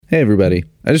Hey, everybody.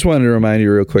 I just wanted to remind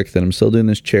you real quick that I'm still doing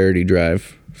this charity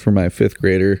drive for my fifth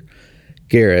grader,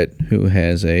 Garrett, who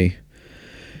has a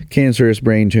cancerous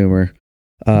brain tumor.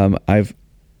 I've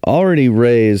already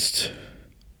raised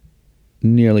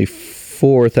nearly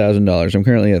 $4,000. I'm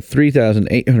currently at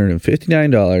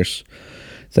 $3,859,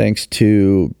 thanks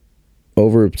to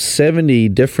over 70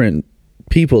 different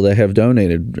people that have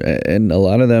donated, and a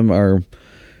lot of them are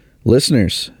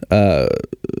listeners. A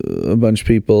bunch of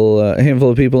people, a handful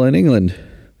of people in England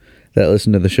that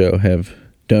listen to the show have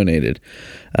donated.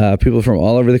 People from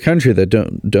all over the country that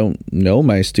don't know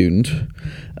my student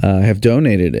have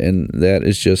donated, and that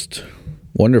is just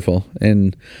wonderful.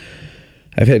 And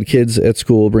I've had kids at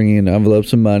school bringing in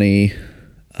envelopes of money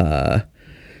that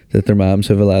their moms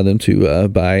have allowed them to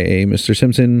buy a Mr.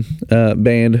 Simpson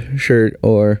band shirt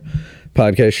or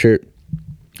podcast shirt.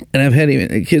 And I've had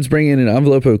even kids bring in an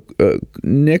envelope of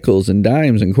nickels and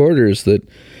dimes and quarters that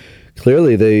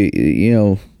clearly they,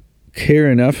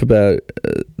 care enough about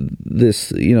this,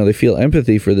 they feel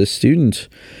empathy for this student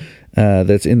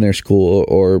that's in their school,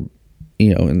 or,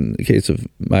 in the case of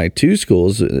my two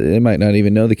schools, they might not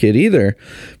even know the kid either,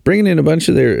 bringing in a bunch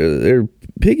of their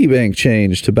piggy bank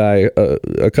change to buy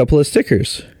a couple of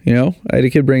stickers. I had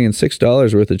a kid bring in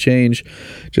 $6 worth of change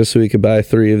just so he could buy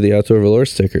 3 of the Outdoor Velour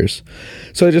stickers.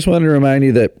 So I just wanted to remind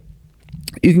you that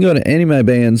you can go to any of my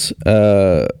band's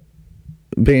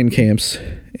band camps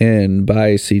and buy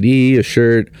a CD, a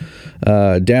shirt,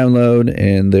 download,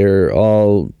 and they're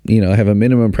all, have a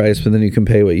minimum price, but then you can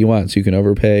pay what you want. So you can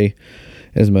overpay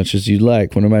as much as you'd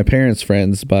like. One of my parents'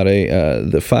 friends bought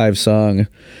the 5-song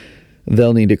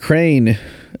They'll Need a Crane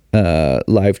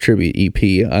live tribute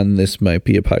EP on This Might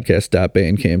Be a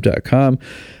Podcast.bandcamp.com.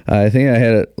 I think I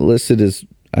had it listed as,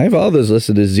 I have all those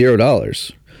listed as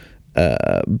 $0,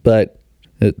 but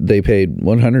they paid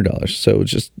 $100. So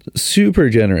just super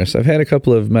generous. I've had a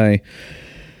couple of my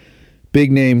big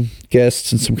name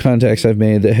guests and some contacts I've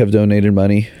made that have donated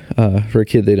money for a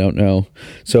kid they don't know.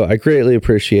 So I greatly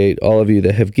appreciate all of you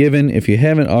that have given. If you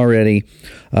haven't already,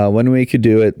 one way you could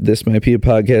do it, this might be a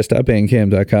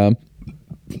podcast.bandcamp.com,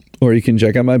 or you can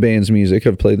check out my band's music.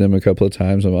 I've played them a couple of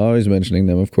times. I'm always mentioning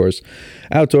them, of course.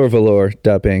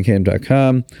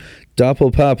 outdoorvelour.bandcamp.com,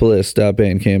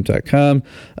 doppelpopulous.bandcamp.com,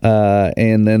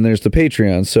 and then there's the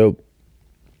Patreon. So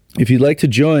if you'd like to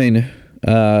join,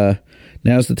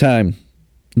 now's the time.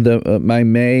 My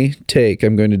May take,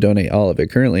 I'm going to donate all of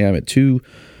it. Currently, I'm at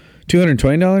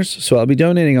 $220, so I'll be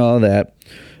donating all of that.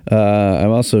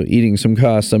 I'm also eating some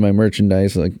costs on my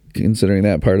merchandise, like considering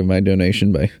that part of my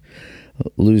donation by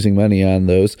losing money on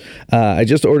those. I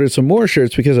just ordered some more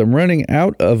shirts because I'm running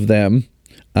out of them.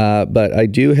 But I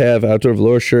do have Outdoor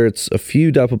Velour shirts, a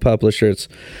few Doppelpopula shirts,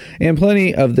 and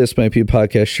plenty of This Might Be a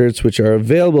Podcast shirts, which are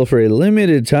available for a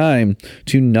limited time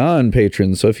to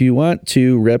non-patrons. So if you want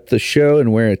to rep the show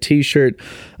and wear a t-shirt,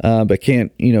 but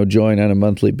can't, join on a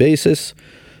monthly basis,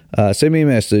 send me a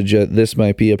message at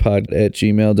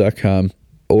thismightbeapod@gmail.com.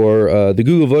 Or the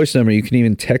Google Voice number, you can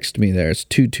even text me there. It's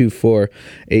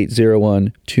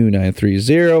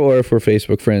 224-801-2930. Or if we're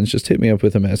Facebook friends, just hit me up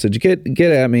with a message. Get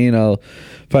at me, and I'll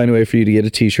find a way for you to get a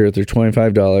t-shirt. They're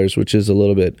 $25, which is a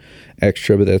little bit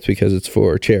extra, but that's because it's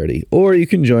for charity. Or you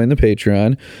can join the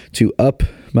Patreon to up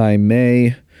my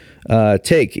May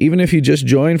take. Even if you just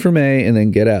join for May and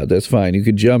then get out, that's fine. You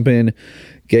could jump in,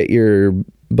 get your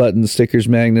buttons, stickers,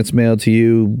 magnets mailed to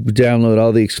you, download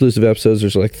all the exclusive episodes.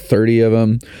 There's like 30 of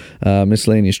them.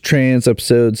 Miscellaneous trans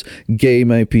episodes, Gay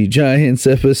Might Be Giants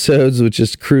episodes, which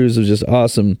is crews of just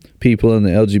awesome people in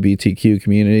the LGBTQ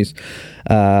communities.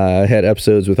 Had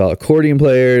episodes with all accordion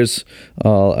players,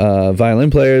 all violin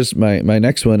players. My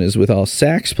next one is with all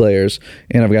sax players,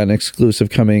 and I've got an exclusive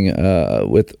coming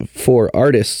with 4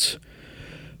 artists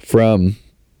from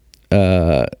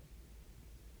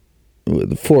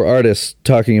 4 artists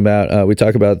talking about, we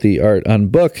talk about the art on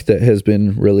book that has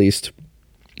been released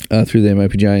through the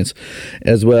MIP Giants,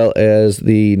 as well as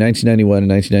the 1991 and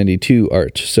 1992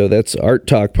 art. So that's Art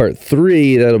Talk Part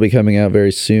 3. That'll be coming out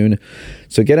very soon.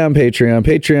 So get on Patreon,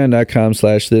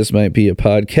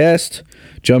 patreon.com/thismightbeapodcast.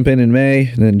 Jump in May,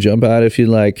 and then jump out if you'd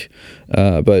like.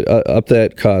 But up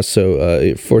that cost,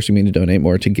 so forcing me to donate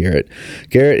more to Garrett.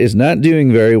 Garrett is not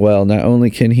doing very well. Not only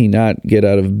can he not get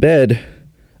out of bed,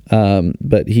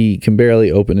 but he can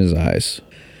barely open his eyes.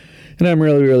 And I'm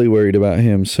really, really worried about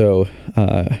him. So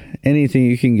anything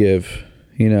you can give,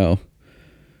 join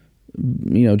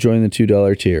the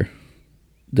 $2 tier.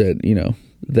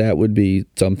 That would be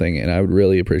something, and I would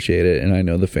really appreciate it, and I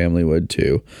know the family would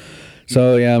too.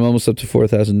 So yeah, I'm almost up to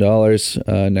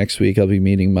 $4,000. Next week I'll be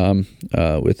meeting Mom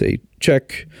with a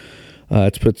check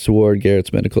to put toward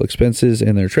Garrett's medical expenses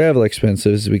and their travel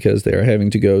expenses because they are having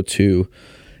to go to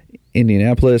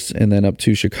Indianapolis and then up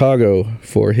to Chicago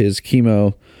for his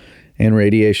chemo and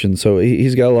radiation. So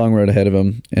he's got a long road ahead of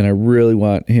him, and I really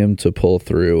want him to pull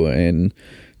through. And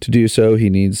to do so, he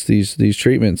needs these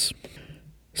treatments.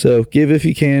 So give if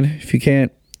you can. If you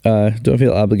can't, don't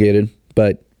feel obligated.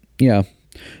 But yeah,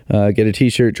 get a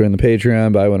T-shirt, join the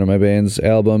Patreon, buy one of my band's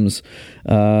albums.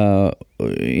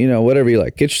 Whatever you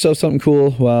like. Get yourself something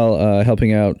cool while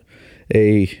helping out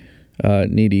a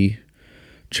needy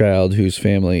child whose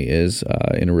family is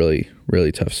in a really,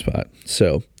 really tough spot.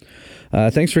 So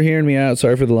thanks for hearing me out.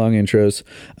 Sorry for the long intros.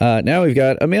 Now we've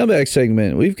got a mailbag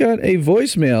segment. We've got a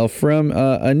voicemail from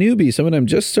a newbie, someone I'm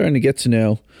just starting to get to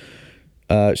know.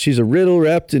 She's a riddle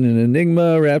wrapped in an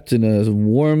enigma, wrapped in a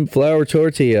warm flour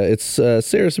tortilla. It's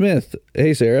Sarah Smith.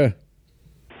 Hey, Sarah.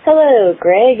 Hello,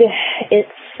 Greg. It's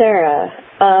Sarah.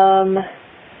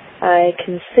 I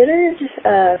considered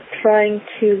trying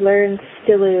to learn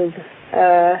Skilloob.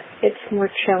 It's more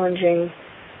challenging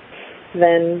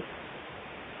than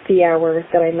the hour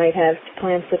that I might have to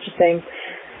plan such a thing.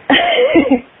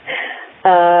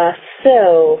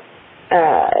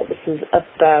 This is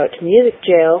about Music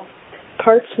Jail,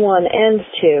 parts 1 and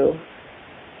 2.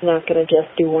 I'm not going to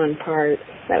just do one part.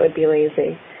 That would be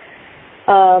lazy.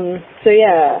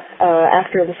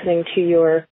 After listening to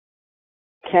your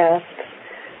cast,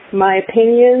 my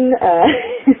opinion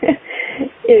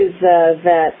is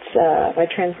that my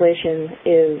translation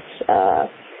is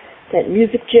that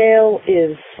Music Jail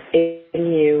is a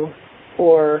venue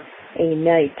or a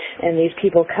night, and these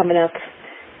people coming up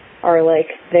are like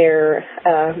their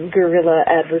guerrilla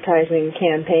advertising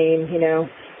campaign.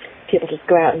 People just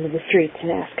go out into the streets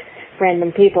and ask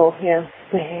random people, where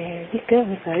you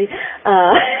going, buddy?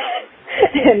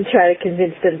 And try to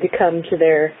convince them to come to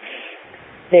their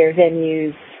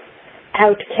venues.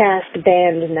 Outcast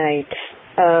band night.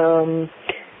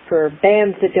 For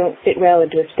bands that don't fit well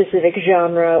into a specific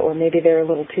genre, or maybe they're a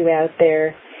little too out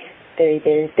there,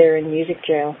 they're in Music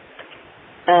Jail.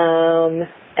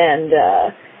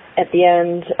 At the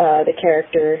end, the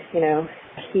character,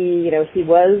 he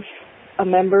was a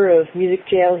member of Music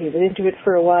Jail. He was into it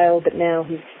for a while, but now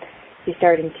he's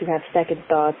starting to have second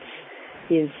thoughts.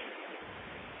 He's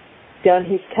done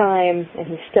his time, and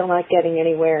he's still not getting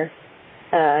anywhere.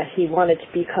 He wanted to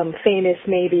become famous,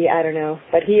 maybe, I don't know.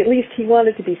 But he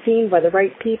wanted to be seen by the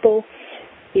right people.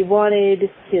 He wanted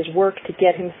his work to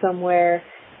get him somewhere,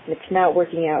 and it's not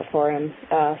working out for him.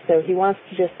 So he wants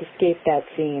to just escape that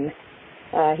scene.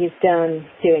 He's done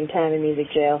doing time in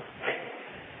Music Jail.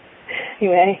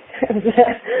 Anyway, it was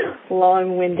a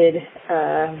long-winded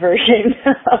version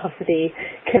of the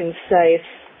concise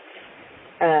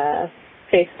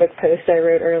Facebook post I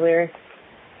wrote earlier.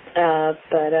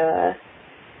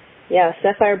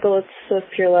 Sapphire Bullets of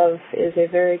Pure Love is a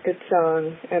very good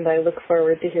song, and I look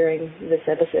forward to hearing this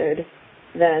episode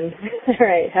then. All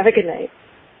right, have a good night.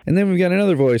 And then we've got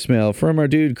another voicemail from our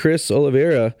dude Chris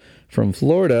Oliveira from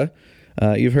Florida.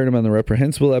 You've heard him on the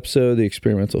Reprehensible episode, the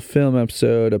Experimental Film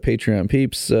episode, a Patreon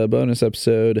Peeps bonus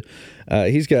episode.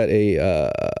 He's got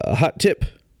a hot tip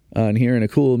on hearing a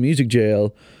cool Music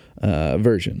Jail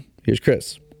version. Here's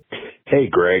Chris. Hey,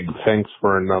 Greg. Thanks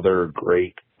for another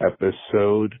great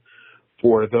episode.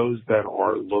 For those that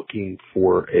are looking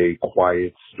for a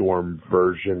Quiet Storm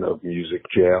version of Music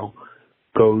Jail,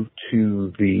 go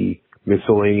to the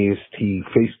Miscellaneous Tea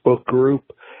Facebook group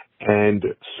and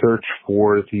search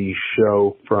for the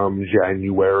show from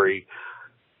January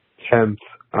 10th,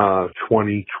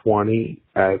 2020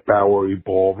 at Bowery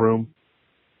Ballroom.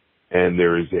 And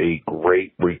there is a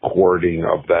great recording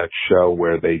of that show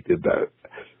where they did that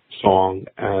song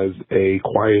as a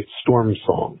Quiet Storm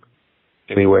song.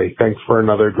 Anyway, thanks for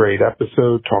another great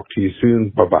episode. Talk to you soon.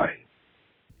 Bye-bye.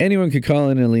 Anyone could call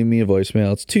in and leave me a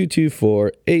voicemail. It's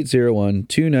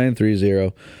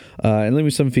 224-801-2930. And leave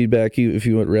me some feedback if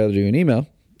you would rather do an email.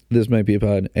 This might be a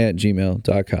pod at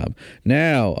gmail.com.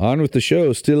 Now, on with the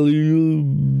show. Still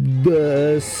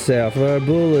Sapphire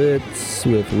Bullets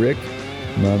with Rick,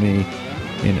 Mummy,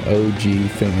 and OG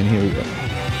fan. Here we go.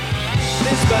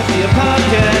 This might be a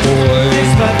podcast.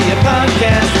 This might be a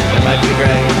podcast. There might be a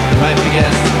Greg. There might be a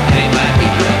guest. And it might be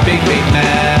a big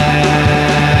mess.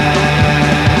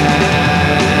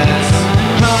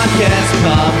 Podcast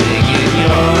popping in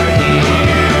your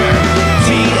ear.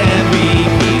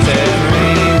 TMVP's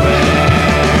everywhere.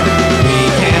 We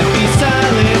can't be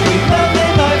silent. We love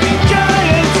they might be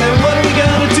giants. And what are we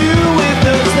gonna do with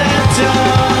those that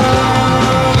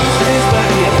talk? This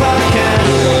might be a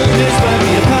podcast. This might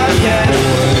be a podcast.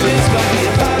 This might be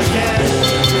a podcast.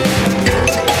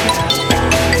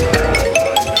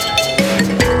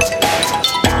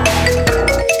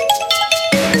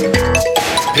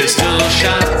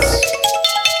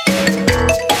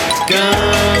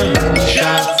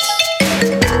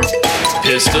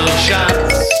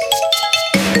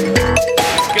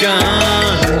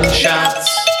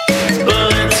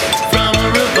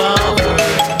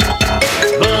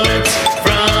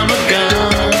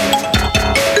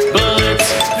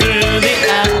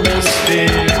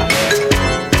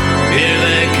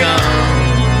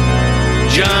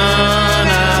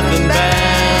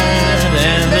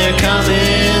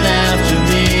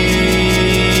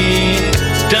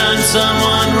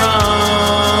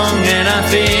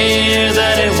 fear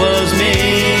that it was me.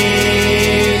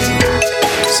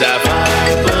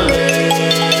 Sapphire bullets,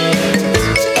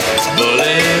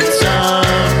 bullets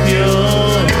of pure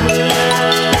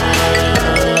love.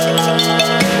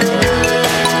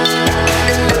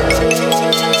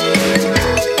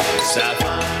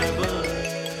 Sapphire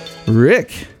bullets.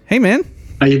 Rick, hey man.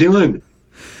 How you doing?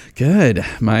 Good.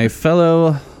 My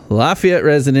fellow Lafayette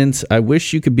residents, I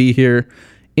wish you could be here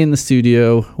in the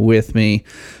studio with me.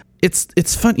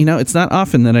 It's fun, you know. It's not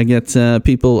often that I get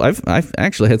people. I've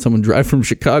actually had someone drive from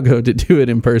Chicago to do it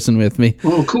in person with me.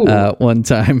 Oh, cool! One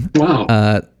time.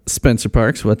 Wow. Spencer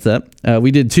Parks, what's up? We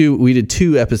did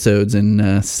two episodes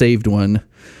and saved one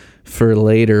for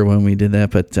later when we did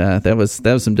that. But that was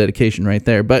some dedication right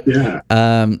there. But Yeah.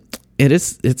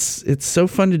 It's so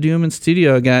fun to do them in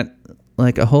studio. I got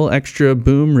like a whole extra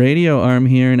boom radio arm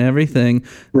here and everything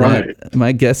Right. that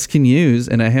my guests can use,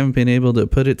 and I haven't been able to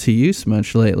put it to use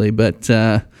much lately. But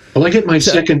Well, I get my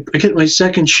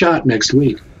second shot next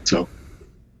week, so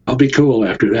I'll be cool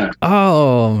after that.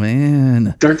 oh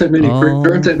man, There aren't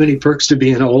that many perks to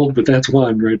being old, but that's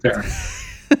one right there.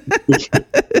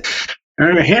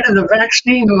 I'm ahead of the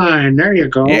vaccine line. There you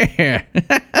go. yeah.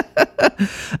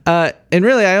 And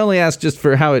really, I only asked just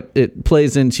for how it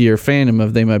plays into your fandom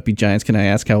of They Might Be Giants. Can I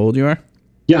ask how old you are?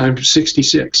 Yeah, I'm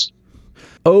 66.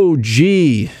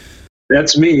 OG.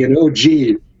 That's me, an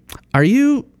OG. Are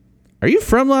you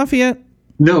from Lafayette?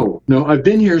 No, I've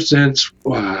been here since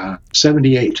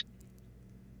 78.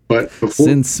 But before,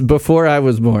 Since before I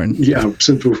was born. yeah,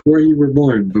 since before you were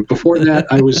born. But before that,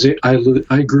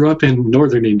 I grew up in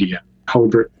northern India,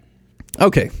 Halbert.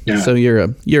 Okay, Yeah. so you're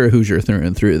a Hoosier through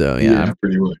and through, though. Yeah.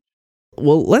 Pretty much.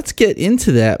 Well, let's get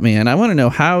into that, man. I want to know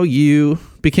how you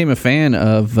became a fan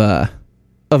of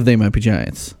They Might Be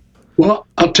Giants. Well,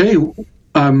 I'll tell you,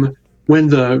 when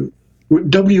the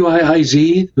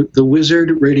WIIZ, the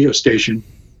Wizard radio station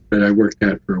that I worked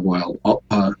at for a while,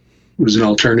 was an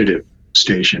alternative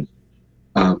station,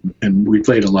 and we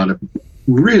played a lot of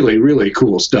really, really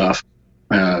cool stuff.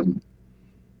 And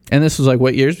this was like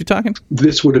what years we talking?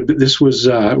 This was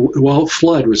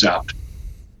Flood was out.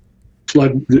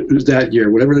 Flood was that year,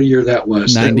 whatever the year that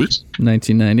was.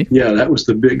 1990. Yeah, that was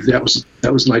the big. That was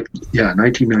like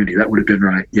 1990. That would have been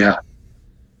right. Yeah.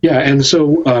 And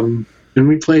so and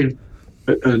we played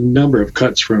a number of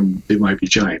cuts from They Might Be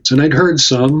Giants, and I'd heard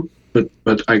some, but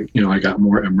I got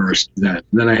more immersed in that.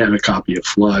 And then I had a copy of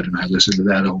Flood, and I listened to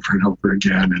that over and over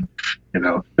again, and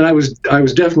I was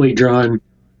definitely drawn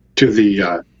to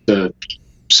the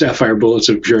Sapphire Bullets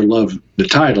of Pure Love, the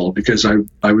title, because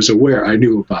I was aware, I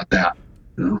knew about that,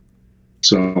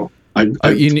 So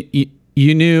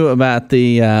you knew about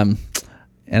the and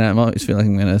I'm always feeling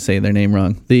like I'm going to say their name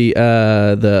wrong. The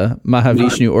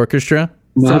Mahavishnu Orchestra.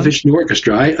 Mahavishnu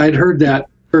Orchestra. I'd heard that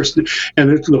first, and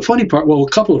the funny part. Well, a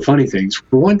couple of funny things.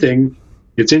 For one thing,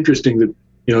 it's interesting that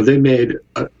they made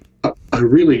a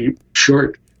really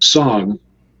short song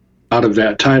out of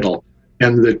that title,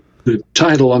 and the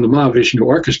title on the Mahavishnu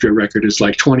Orchestra record is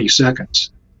like 20 seconds.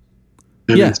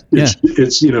 And it's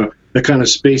the kind of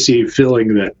spacey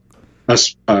feeling that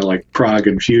us like prog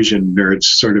and fusion nerds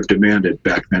sort of demanded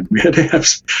back then. We had to have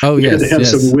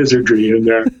some wizardry in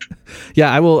there.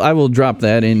 Yeah, I will drop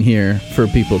that in here for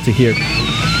people to hear.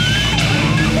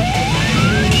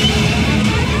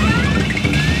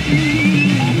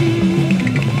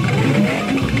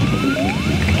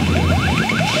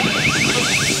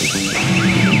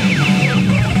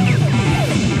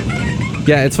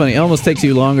 Yeah, it's funny. It almost takes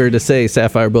you longer to say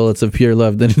Sapphire Bullets of Pure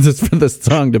Love than it does for the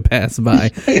song to pass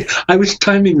by. I was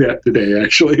timing that today,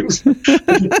 actually.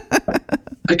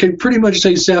 I can pretty much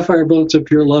say Sapphire Bullets of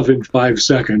Pure Love in 5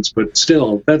 seconds, but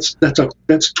still, that's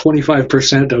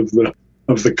 25%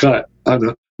 of the cut on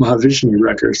the Mahavishnu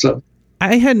record. So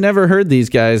I had never heard these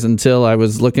guys until I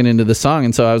was looking into the song,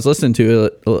 and so I was listening to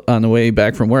it on the way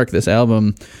back from work, this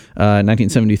album,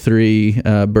 1973,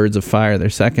 Birds of Fire,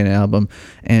 their second album,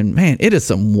 and man, it is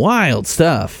some wild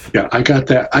stuff. Yeah, I got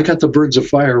that. I got the Birds of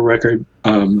Fire record.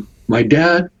 My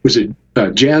dad was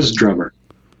a jazz drummer,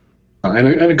 and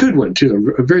a good one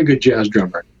too, a very good jazz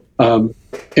drummer.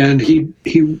 And he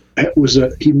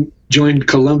joined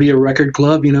Columbia Record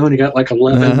Club, and he got like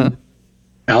 11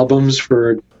 albums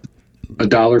for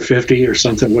 $1.50 or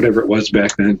something, whatever it was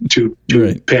back then, two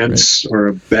pence or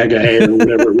a bag of hay or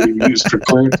whatever we used for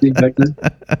currency back then.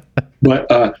 But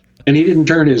and he didn't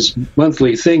turn his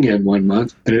monthly thing in one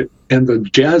month, and the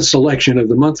jazz selection of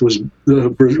the month was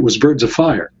Birds of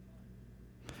Fire.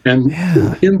 And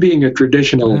him being a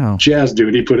traditional jazz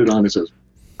dude, he put it on and says,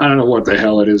 "I don't know what the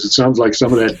hell it is. It sounds like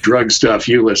some of that drug stuff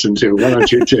you listen to. Why don't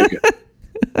you take it?"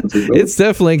 It's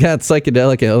definitely got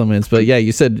psychedelic elements, but yeah,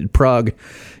 you said Prague.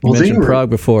 You mentioned Prague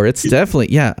before. It's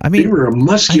definitely, yeah. I mean, they were a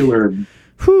muscular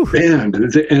band,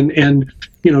 and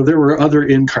there were other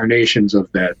incarnations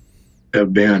of that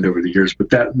band over the years, but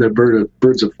the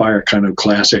Birds of Fire kind of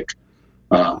classic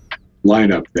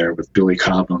lineup there with Billy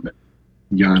Cobham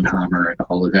and Jan Hammer and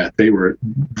all of that. They were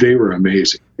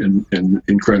amazing and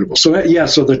incredible. So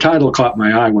so the title caught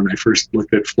my eye when I first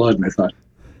looked at Flood, and I thought,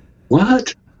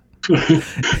 what?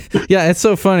 Yeah, it's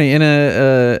so funny. In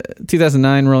a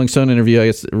 2009 Rolling Stone interview, I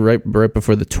guess right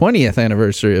before the 20th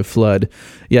anniversary of Flood,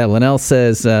 Linnell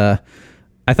says, I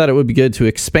thought it would be good to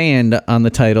expand on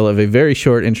the title of a very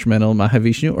short instrumental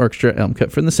Mahavishnu Orchestra album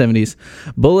cut from the 70s.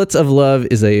 Bullets of Love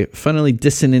is a funnily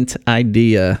dissonant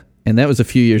idea, and that was a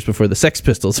few years before the Sex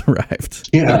Pistols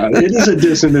arrived. Yeah, it is a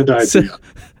dissonant idea.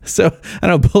 So I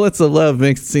don't know, Bullets of Love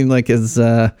makes it seem like it's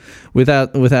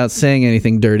without saying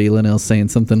anything dirty, Linnell's saying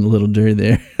something a little dirty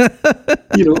there.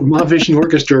 Mahavishnu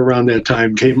Orchestra around that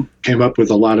time came up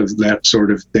with a lot of that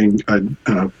sort of thing.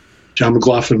 John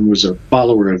McLaughlin was a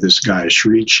follower of this guy,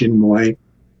 Sri Chinmoy,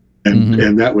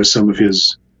 and that was some of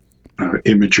his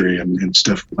imagery and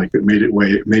stuff like that made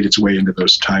its way into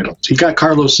those titles. He got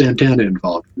Carlos Santana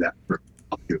involved in that.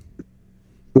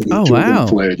 Oh, wow.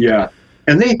 Played, yeah.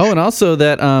 And also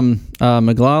that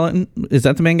McLaughlin, is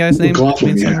that the main guy's name?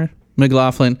 McLaughlin, yeah.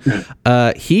 McLaughlin.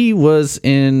 Yeah. He was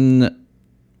in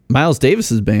Miles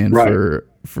Davis's band for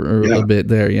a little bit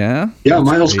there, yeah? Yeah, that's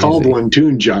Miles crazy. Called one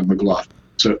tune John McLaughlin.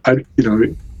 So,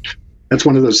 that's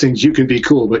one of those things. You can be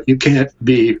cool, but you can't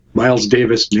be Miles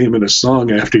Davis naming a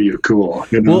song after you're cool.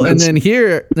 Well, and then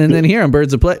here on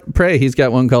Birds of Prey, he's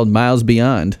got one called Miles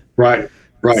Beyond. Right.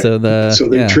 So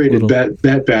they traded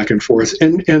that back and forth.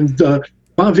 And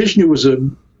Mahavishnu was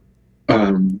an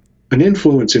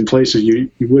influence in places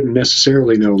you wouldn't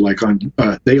necessarily know. Like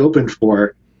they opened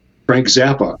for Frank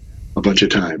Zappa a bunch of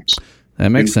times. That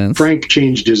makes sense. Frank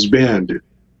changed his band.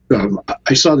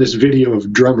 I saw this video of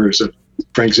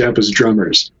Frank Zappa's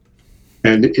drummers,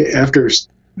 and after,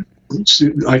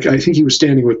 I think he was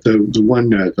standing with the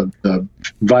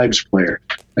Vibes player,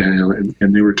 and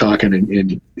they were talking,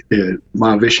 and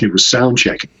Mahavishnu was sound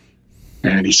checking,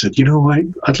 and he said,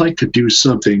 I'd like to do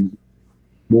something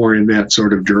more in that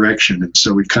sort of direction, and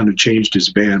so we kind of changed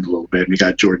his band a little bit. We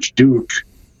got George Duke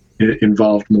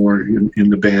involved more in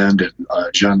the band, and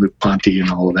Jean-Luc Ponty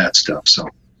and all of that stuff. So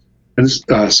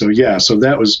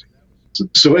that was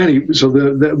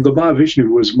the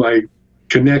Mahavishnu was my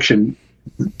connection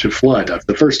to Flood.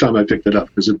 The first time I picked it up,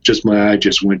 because my eye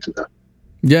just went to that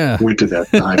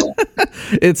title.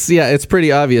 It's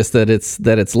pretty obvious that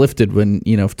it's lifted when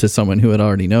to someone who had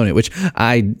already known it, which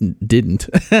I didn't.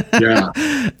 Yeah,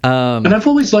 and I've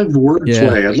always liked wordplay.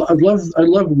 Yeah. I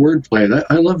love wordplay.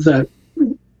 I love that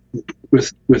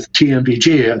with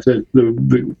TMBG,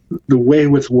 the way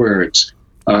with words.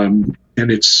 And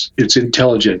it's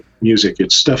intelligent music.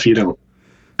 It's stuff you don't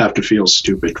have to feel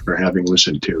stupid for having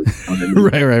listened to.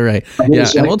 Right. Yeah,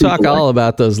 and we'll talk all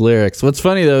about those lyrics. What's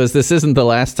funny, though, is this isn't the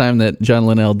last time that John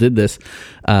Linnell did this.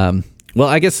 Well,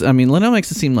 I guess, Linnell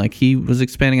makes it seem like he was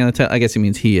expanding on the title. I guess he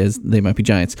means he is. They Might Be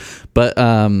Giants. But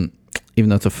even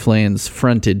though it's a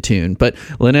Flans-fronted tune. But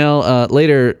Linnell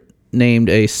later named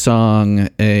a song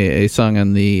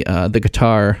on the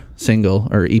guitar single,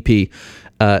 or EP,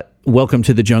 Welcome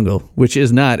to the Jungle, which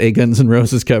is not a Guns N'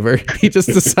 Roses cover. He just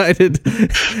decided,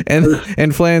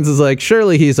 and Flans is like,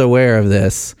 surely he's aware of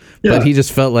this, but he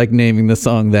just felt like naming the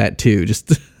song that too.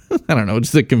 Just, I don't know,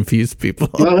 just to confuse people.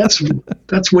 Well, that's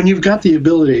when you've got the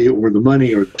ability or the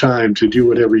money or the time to do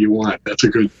whatever you want.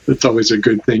 That's always a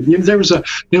good thing. There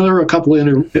were a couple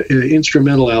of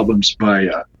instrumental albums by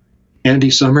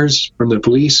Andy Summers from the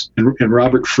Police and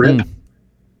Robert Fripp.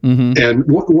 Mm-hmm. And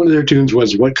one of their tunes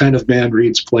was "What Kind of Man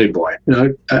Reads Playboy?"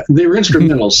 They were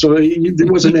instrumental, so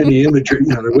there wasn't any imagery.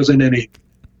 There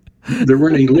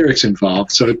weren't any lyrics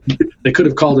involved, so they could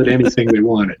have called it anything they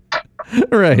wanted.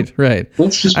 Right.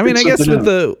 Let's just. I guess with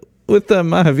the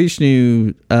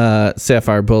Mahavishnu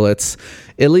Sapphire Bullets,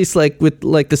 at least with the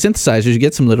synthesizers, you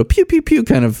get some little pew pew pew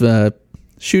kind of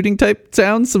shooting type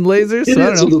sounds, some lasers. So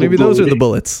I don't know. Maybe those are the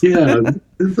bullets. Yeah,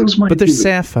 those might. But they're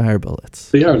sapphire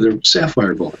bullets. They are. They're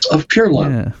sapphire bullets of pure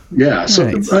love. Yeah. So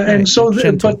right,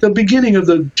 but the beginning of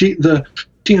the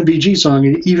TMBG song,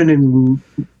 even in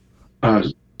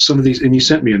some of these, and you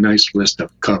sent me a nice list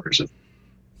of covers of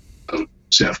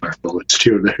sapphire bullets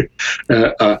too.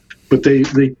 But they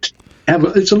have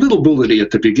it's a little bullety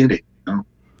at the beginning.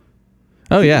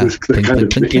 Oh yeah. With the kind of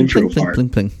the intro part.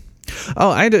 Oh,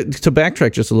 I had to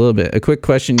backtrack just a little bit. A quick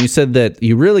question. You said that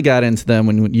you really got into them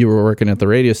when you were working at the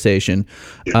radio station.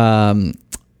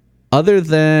 Other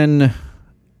than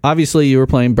obviously you were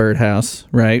playing Birdhouse,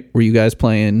 right? Were you guys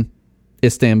playing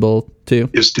Istanbul too?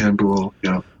 Istanbul,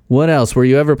 yeah. What else? Were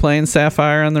you ever playing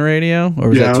Sapphire on the radio, or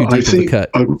was that too deep of a cut?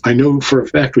 I know for a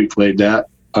fact we played that,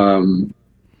 the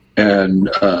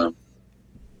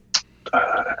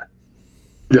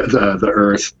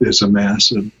Earth is a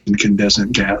mass of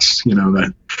incandescent gas. You know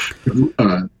that.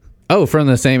 From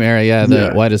the same era,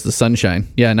 yeah. Why Does the Sun Shine?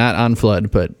 Yeah, not on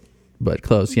Flood, but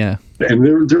close, yeah.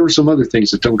 And there were some other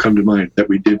things that don't come to mind that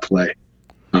we did play,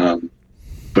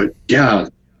 but yeah,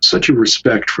 such a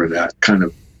respect for that kind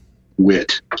of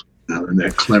wit and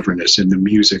that cleverness in the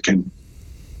music, and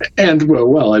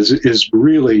is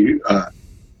really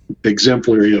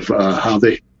exemplary of how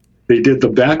they did the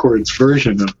backwards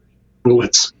version of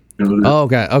Bullets. Oh,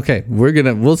 God. Okay.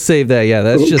 We'll save that. Yeah,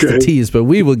 that's just a tease, but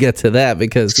we will get to that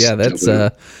because, that's,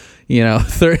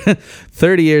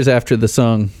 30 years after the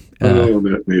song,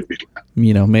 that made me laugh.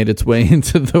 Made its way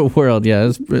into the world.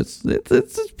 Yeah,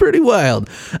 it's pretty wild.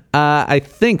 I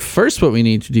think first what we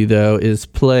need to do, though, is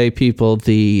play people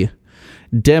the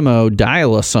demo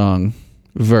Dial-A-Song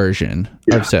version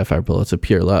of Sapphire Bullets of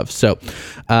Pure Love. So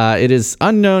it is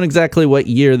unknown exactly what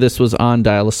year this was on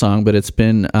Dial-A-Song, but it's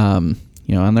been on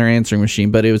their answering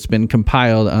machine, but it's been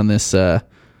compiled on this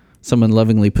someone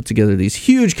lovingly put together these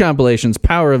huge compilations,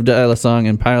 Power of Dial-A-Song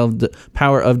and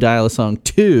Power of Dial-A-Song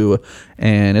 2,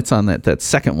 and it's on that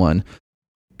second one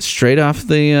straight off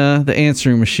the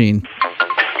answering machine.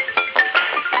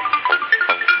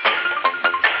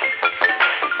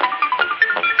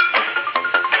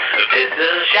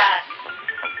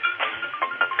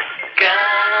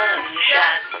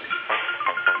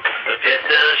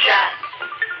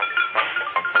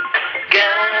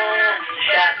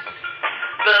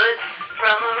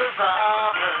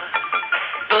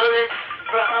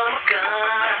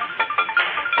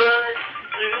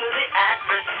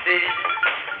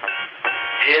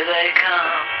 Here they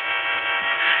come.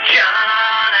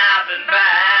 John, I've been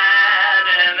bad,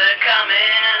 and they're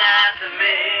coming after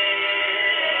me.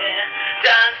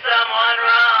 Done someone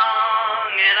wrong,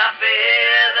 and I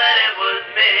fear that it was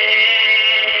me.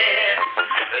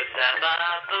 The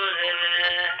sapphire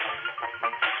bullet,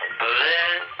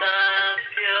 bullets of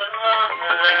pure love.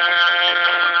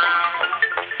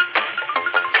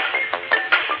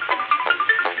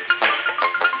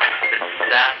 The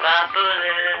sapphire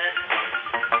bullet.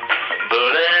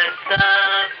 Bullets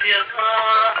of pure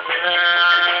love.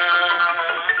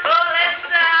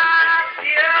 Bullets of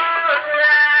pure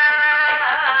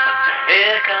love.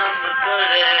 Here comes the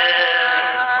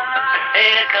bullet.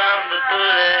 Here comes the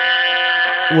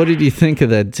bullet. What did you think of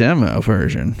that demo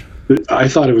version? I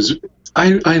thought it was.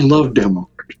 I love demo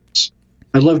versions.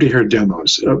 I love to hear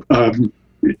demos. Not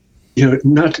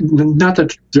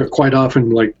that they're quite often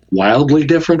like wildly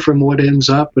different from what ends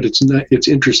up, but it's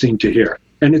interesting to hear.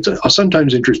 And it's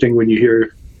sometimes interesting when you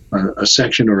hear a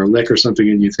section or a lick or something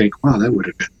and you think, wow, that would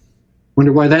have been,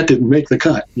 wonder why that didn't make the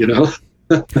cut,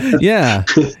 Yeah.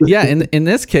 In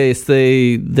this case,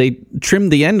 they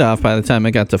trimmed the end off by the time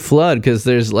it got to Flood, because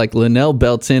there's like Linnell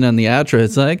belts in on the outro.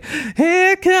 It's like,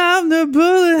 here come the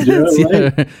bullets.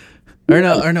 Yeah,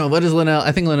 right. Or no, what is Linnell?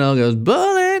 I think Linnell goes,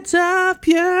 bullets of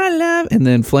pure love. And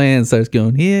then Flan starts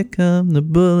going, here come the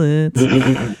bullets.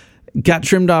 Got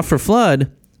trimmed off for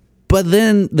Flood, but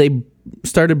then they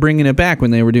started bringing it back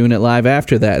when they were doing it live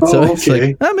after that. So it's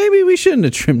like, maybe we shouldn't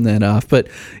have trimmed that off. But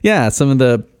yeah, some of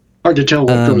the... Hard to tell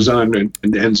what goes on and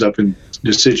ends up in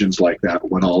decisions like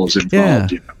that, what all is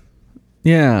involved.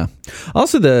 Yeah.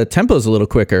 Also, the tempo's a little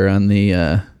quicker on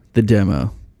the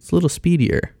demo. It's a little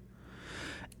speedier.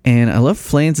 And I love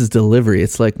Flance's delivery.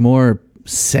 It's like more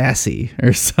sassy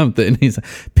or something. He's like,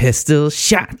 pistol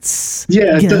shots.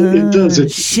 Yeah, it does.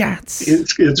 Shots.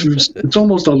 It's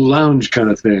almost a lounge kind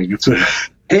of thing. It's a,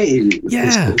 hey,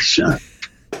 pistol shot.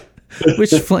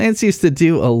 Which Flance used to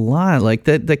do a lot. Like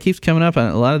that keeps coming up on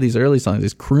a lot of these early songs,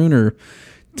 these crooner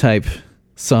type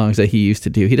songs that he used to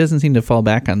do. He doesn't seem to fall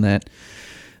back on that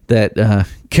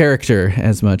character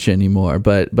as much anymore.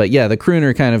 But yeah, the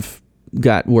crooner kind of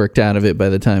got worked out of it by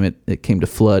the time it came to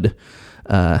Flood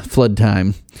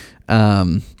time. Yeah,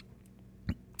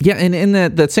 and in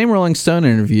that same Rolling Stone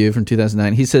interview from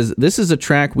 2009, he says, this is a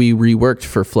track we reworked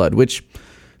for Flood, which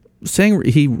saying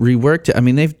he reworked it, I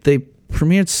mean, they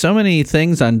premiered so many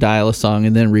things on Dial-A-Song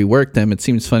and then reworked them. It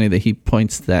seems funny that he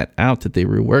points that out, that they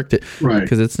reworked it. Right.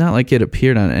 Because it's not like it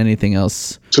appeared on anything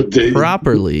else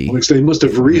properly. They must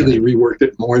have really reworked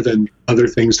it more than other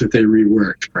things that they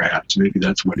reworked, perhaps. Maybe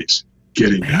that's what he's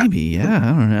getting at. Maybe, yeah,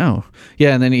 I don't know.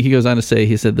 Yeah, and then he goes on to say,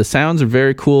 he said, the sounds are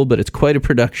very cool, but it's quite a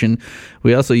production.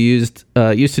 We also used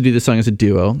to do the song as a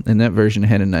duo, and that version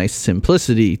had a nice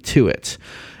simplicity to it.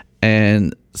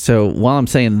 And so while I'm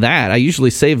saying that, I usually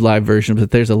save live version,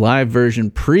 but there's a live version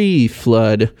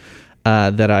pre-flood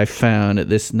that I found,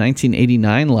 this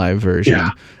 1989 live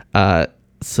version. Yeah.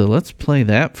 So let's play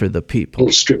that for the people. A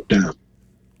little stripped down.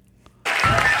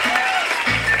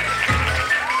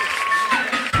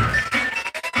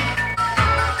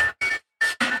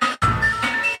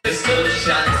 Pistol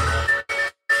shots,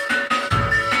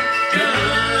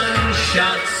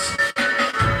 gunshots,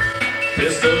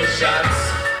 pistol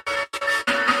shots,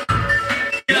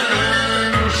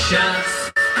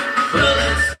 gunshots,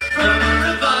 bullets from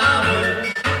a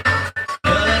revolver,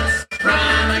 bullets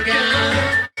from a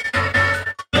gun,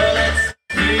 bullets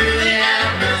through the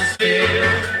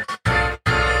atmosphere.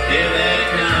 Here they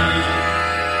come,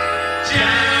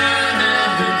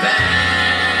 Jonathan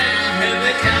Van, here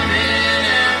they coming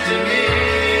after me.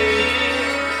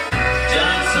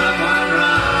 Done someone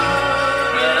wrong,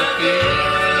 but I feel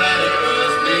that it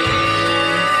was me.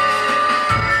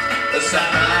 The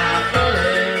sapphire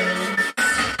bullets,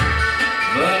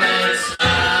 bullets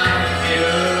of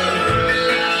your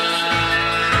life.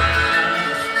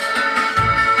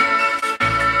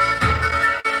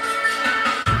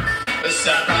 The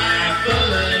sapphire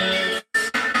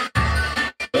bullets,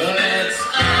 bullets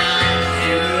of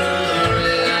your life.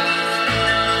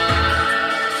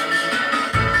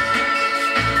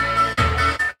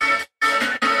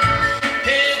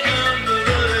 Here come the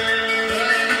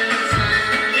bullets,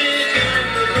 here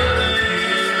come the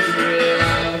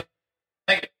bullets.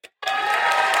 Thank you.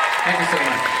 Thank you so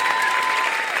much.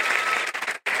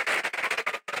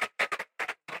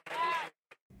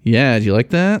 Yeah, do you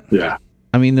like that? Yeah.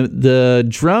 I mean, the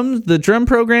drum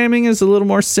programming is a little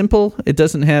more simple. It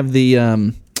doesn't have the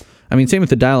I mean, same with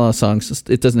the dialogue songs.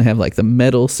 It doesn't have like the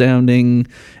metal sounding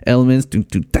elements.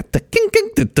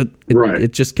 Right.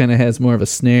 It just kind of has more of a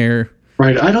snare.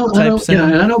 Right. I don't sound.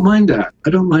 I don't mind that. I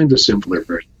don't mind the simpler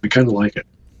version. I kind of like it.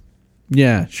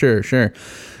 Yeah, sure.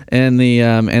 And the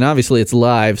and obviously it's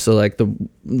live, so like the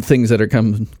things that are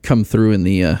come through in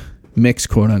the mix,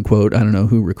 quote unquote. I don't know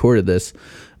who recorded this.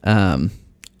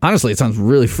 Honestly, it sounds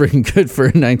really freaking good for a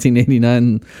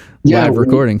 1989 live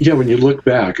recording. Yeah, when you look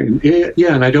back, and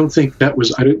and I don't think that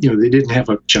was, they didn't have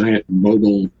a giant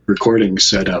mobile recording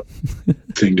setup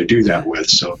thing to do that with,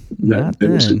 so that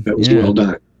was well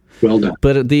done. Well done.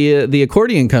 But the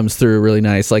accordion comes through really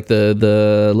nice. Like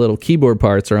the little keyboard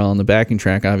parts are all on the backing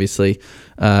track, obviously,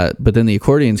 but then the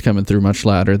accordion's coming through much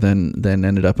louder than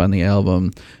ended up on the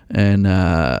album,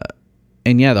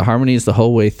 and yeah, the harmonies the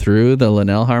whole way through. The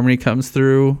Linnell harmony comes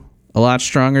through a lot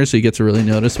stronger, so you get to really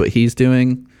notice what he's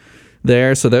doing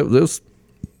there. So that was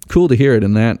cool to hear it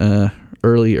in that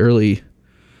early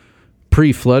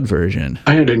pre-flood version.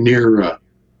 I had a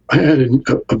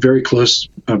very close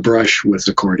brush with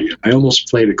accordion. I almost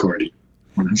played accordion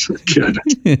when I was a kid.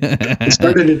 I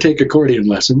started to take accordion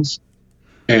lessons,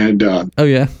 and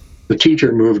the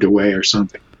teacher moved away or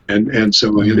something, and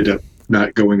so I ended up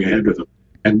not going ahead with it.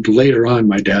 And later on,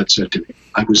 my dad said to me,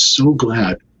 "I was so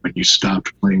glad when you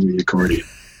stopped playing the accordion."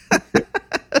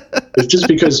 It's just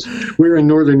because we're in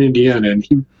northern Indiana, and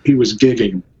he was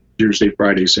gigging Thursday,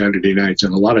 Friday, Saturday nights,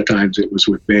 and a lot of times it was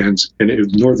with bands. And in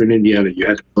northern Indiana, you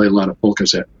had to play a lot of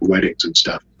polkas at weddings and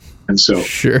stuff. And so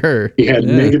he had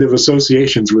negative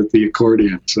associations with the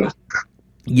accordion. So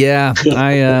yeah,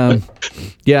 I am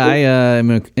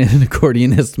an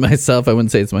accordionist myself. I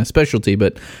wouldn't say it's my specialty,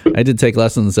 but I did take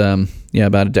lessons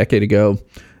about a decade ago.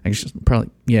 Actually,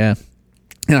 probably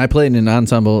And I played in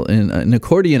an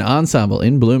accordion ensemble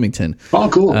in Bloomington. Oh,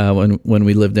 cool! When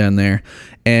we lived down there,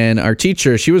 and our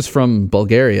teacher, she was from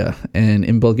Bulgaria, and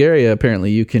in Bulgaria, apparently,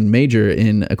 you can major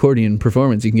in accordion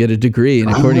performance. You can get a degree in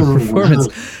accordion performance.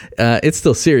 Wow. It's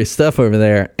still serious stuff over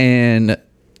there, and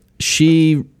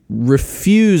she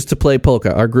refused to play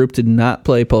polka. Our group did not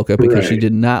play polka because she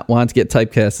did not want to get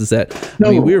typecast as that. No.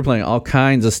 I mean, we were playing all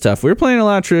kinds of stuff. We were playing a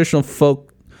lot of traditional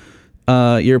folk,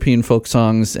 European folk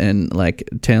songs, and like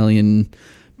Italian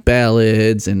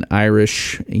ballads and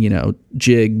Irish,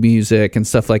 jig music and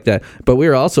stuff like that. But we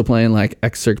were also playing like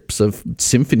excerpts of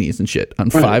symphonies and shit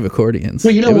on 5 accordions.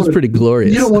 Well, it was pretty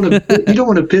glorious. You don't want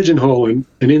to pigeonhole an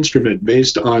instrument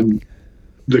based on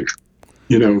the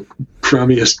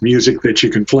crummiest music that you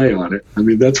can play on it. I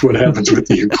mean, that's what happens with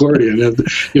the accordion.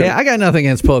 Yeah, I got nothing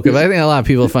against polka, but I think a lot of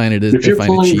people find it cheesy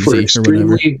or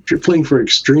whatever. If you're playing for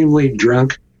extremely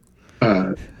drunk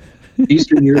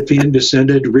Eastern European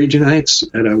descended Regionites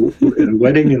at a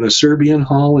wedding in a Serbian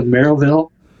hall in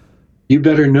Maryville, you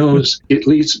better know at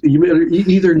least, you better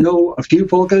either know a few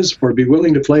polkas or be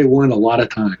willing to play one a lot of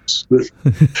times.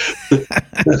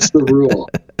 That's the rule.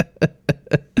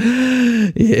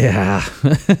 Yeah.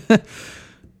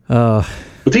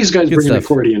 But these guys Good bring an stuff.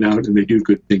 accordion out and they do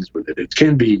good things with it. It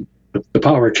can be, the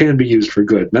power can be used for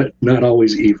good, not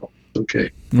always evil. Okay.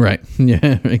 Right.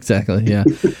 Yeah, exactly. Yeah.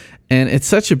 And it's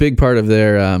such a big part of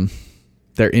their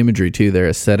imagery too, their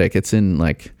aesthetic. It's in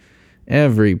like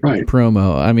every Right.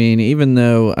 promo. I mean, even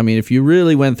though, I mean, if you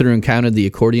really went through and counted the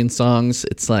accordion songs,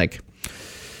 it's like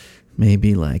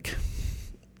maybe like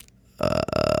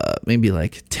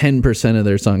 10% of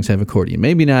their songs have accordion.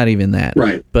 Maybe not even that.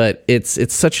 Right. But it's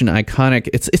such an iconic,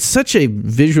 it's such a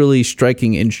visually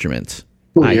striking instrument,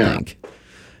 Oh, I yeah. think.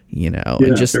 You know, Yeah,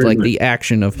 and just very like much. the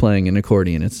action of playing an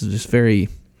accordion. It's just very,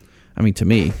 I mean, to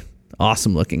me,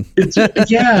 awesome looking. It's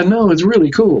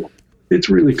really cool. It's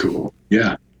really cool.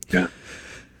 Yeah. Yeah.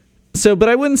 So, but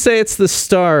I wouldn't say it's the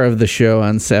star of the show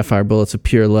on Sapphire Bullets of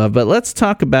Pure Love. But let's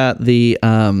talk about the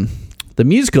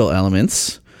musical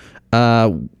elements.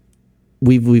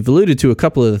 We've alluded to a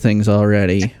couple of the things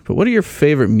already. But what are your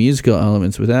favorite musical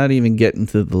elements without even getting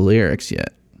to the lyrics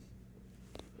yet?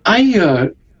 I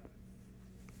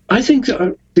think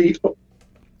the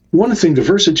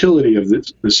versatility of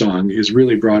the song is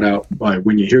really brought out by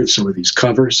when you hear some of these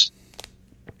covers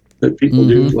that people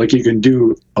do. Like you can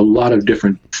do a lot of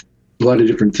different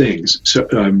things. So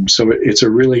it's a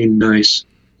really nice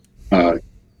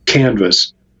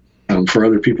canvas for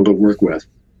other people to work with.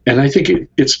 And I think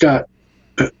it's got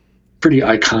a pretty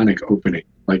iconic opening.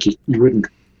 Like you wouldn't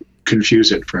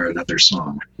confuse it for another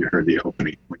song. You heard the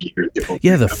opening when you hear the opening.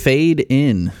 Yeah, the fade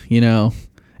in, you know.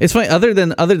 It's funny, other than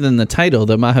the title,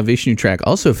 the Mahavishnu track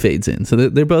also fades in. So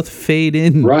they're both fade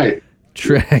in Right.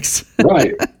 tracks.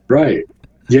 Right.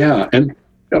 Yeah, and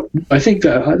I think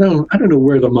that I don't know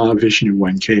where the Mahavishnu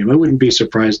one came. I wouldn't be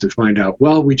surprised to find out.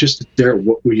 Well, we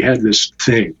had this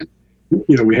thing.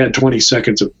 You know, we had 20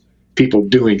 seconds of people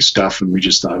doing stuff, and we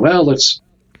just thought, well, let's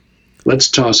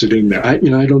toss it in there. I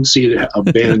don't see a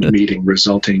band meeting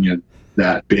resulting in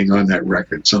that being on that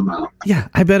record somehow. Yeah,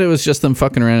 I bet it was just them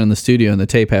fucking around in the studio and the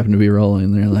tape happened to be rolling.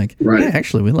 And they're like, Right. yeah,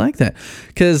 actually, we like that.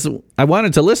 Because I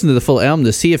wanted to listen to the full album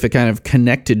to see if it kind of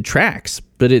connected tracks,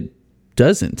 but it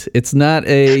doesn't. It's not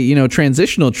a,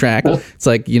 transitional track. It's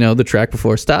like, the track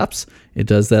before stops. It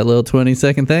does that little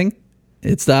 20-second thing.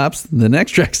 It stops. The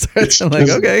next track starts. I'm like,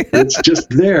 okay. It's just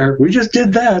there. We just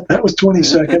did that. That was 20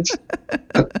 seconds.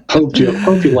 Hope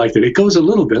you liked it. It goes a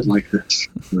little bit like this.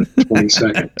 20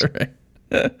 seconds. Right.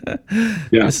 Yeah.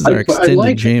 This is our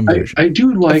extended jam version. I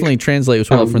do like. Definitely translates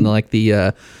well from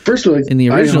the First of all, in the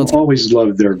original. I always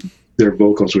loved their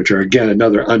vocals, which are again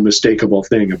another unmistakable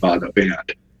thing about a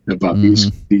band, about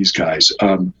these guys.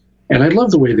 And I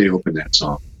love the way they open that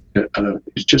song.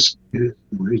 It's just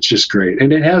great,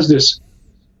 and it has this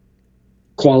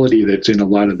quality that's in a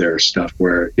lot of their stuff,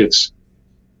 where it's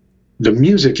the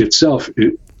music itself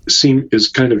is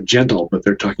kind of gentle, but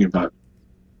they're talking about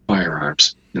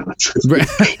firearms.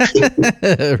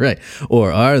 Right.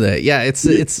 Or are they? Yeah, it's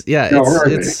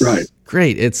right.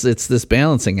 Great. It's this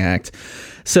balancing act.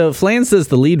 So Flans does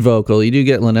the lead vocal. You do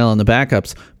get Linnell in the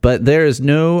backups, but there is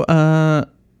no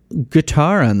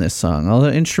guitar on this song. All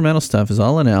the instrumental stuff is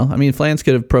all Linnell. I mean, Flans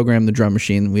could have programmed the drum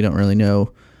machine. We don't really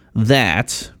know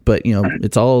that, but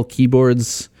it's all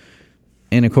keyboards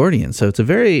and accordion. So it's a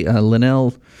very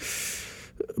Linnell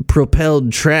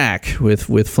propelled track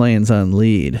with Flans on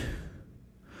lead.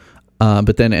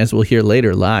 But then, as we'll hear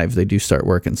later live, they do start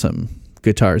working some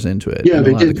guitars into it. Yeah, and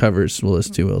they a lot did. of the covers we'll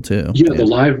listen to will too. Yeah, the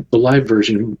live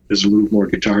version is a little more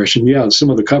guitarish, and yeah, some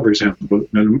of the covers have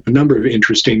a number of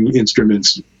interesting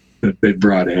instruments that they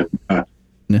brought in.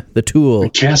 The Tool,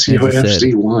 Casio as you said.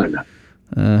 FC1.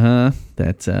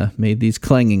 That made these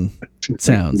clanging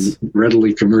sounds.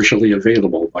 Readily commercially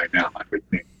available by now, I would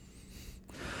think.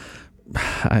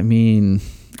 I mean,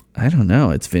 I don't know.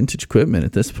 It's vintage equipment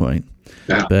at this point.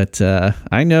 Yeah. But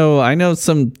I know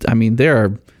some. I mean,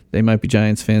 they might be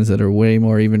Giants fans that are way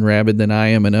more even rabid than I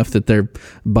am, enough that they're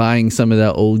buying some of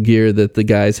that old gear that the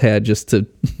guys had just to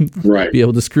Right. be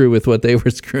able to screw with what they were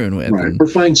screwing with. Right. And Or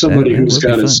find somebody that who's would be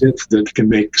got a fun. synth that can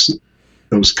make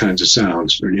those kinds of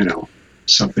sounds, or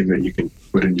something that you can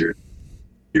put in your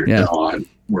Yeah. DAW and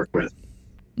work with.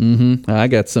 I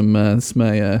got some. It's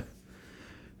my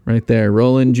right there,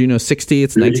 Roland Juno 60.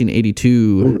 It's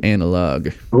 1982 analog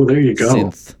Oh, there you go.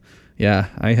 synth. Yeah,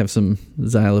 I have some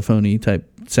xylophone-y type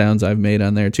sounds I've made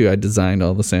on there too. I designed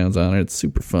all the sounds on it. It's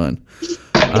super fun.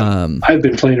 I've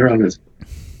been playing around with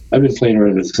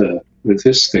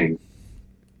this thing.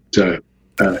 Yeah,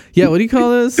 what do you call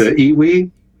those? The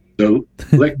EWI, the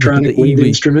electronic The wind EWI.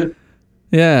 instrument.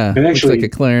 Yeah, And looks actually, like a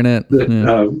clarinet.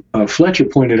 Yeah. Fletcher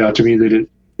pointed out to me that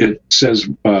it says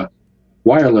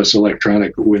wireless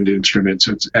electronic wind instrument,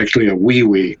 so it's actually a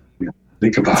wee.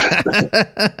 think about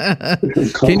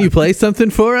it. Can you play something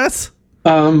for us?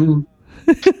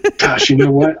 Gosh, you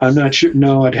know what? I'm not sure.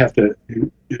 No, it'd have to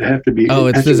be. Oh,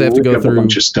 it does have to go through a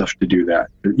bunch of stuff to do that.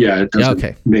 Yeah, it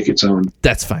doesn't make its own.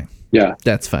 That's fine. Yeah,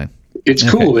 that's fine. It's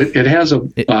cool. It has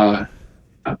a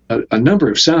number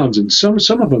of sounds, and some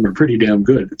of them are pretty damn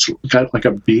good. It's got like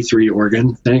a B3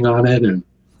 organ thing on it, and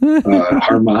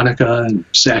harmonica and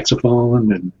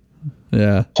saxophone and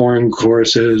horn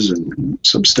choruses and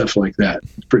some stuff like that.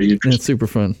 It's pretty interesting. It's super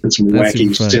fun. And some wacky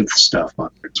synth stuff on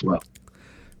it as well.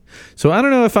 So I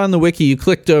don't know if on the wiki you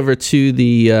clicked over to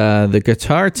the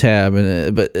guitar tab,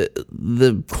 but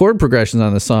the chord progressions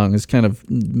on the song is kind of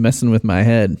messing with my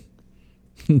head.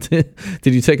 Did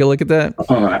you take a look at that?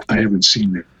 Oh, I haven't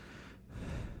seen it.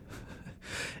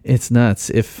 It's nuts.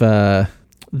 If the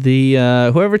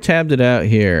whoever tabbed it out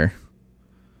here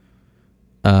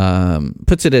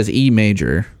puts it as E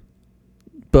major,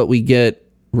 but we get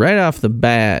right off the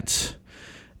bat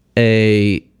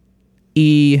a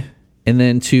E and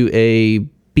then to a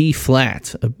B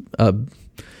flat, a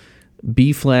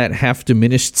B flat half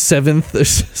diminished seventh or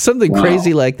something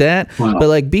crazy like that. Wow. But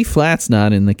like B flat's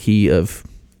not in the key of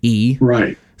E.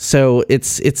 Right. So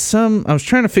it's some, I was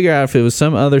trying to figure out if it was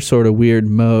some other sort of weird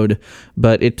mode,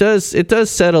 but it does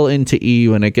settle into E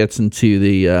when it gets into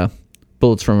the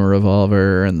Bullets from a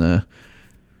Revolver, and the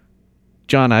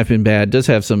John, I've Been Bad does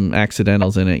have some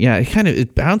accidentals in it. Yeah,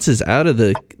 it bounces out of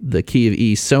the key of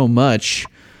E so much.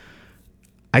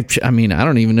 I mean, I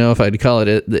don't even know if I'd call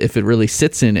it if it really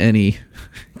sits in any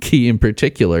key in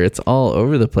particular. It's all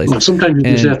over the place. Well, sometimes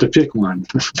you just have to pick one.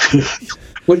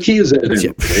 What key is that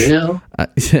in?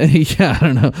 Yeah, I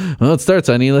don't know. Well, it starts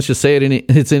on E. Let's just say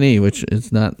it's in E, which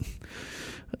is not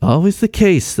always the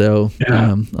case, though.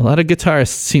 Yeah. A lot of guitarists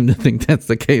seem to think that's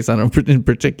the case in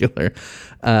particular,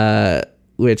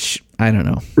 which I don't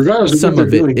know. Regardless of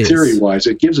what they're doing theory-wise,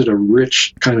 it gives it a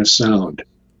rich kind of sound.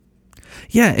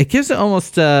 Yeah, it gives it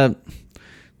almost a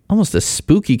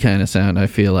spooky kind of sound, I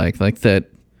feel like that.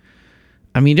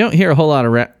 I mean, you don't hear a whole lot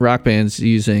of rock bands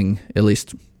using, at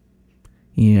least,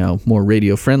 more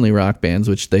radio-friendly rock bands,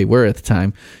 which they were at the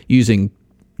time, using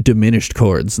diminished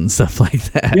chords and stuff like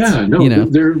that. Yeah, no,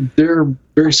 they're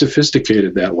very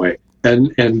sophisticated that way,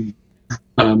 and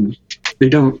they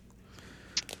don't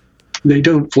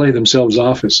play themselves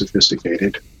off as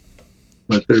sophisticated.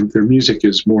 But their music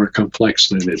is more complex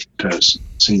than it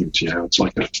seems. It's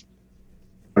like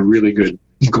a really good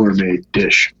gourmet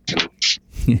dish.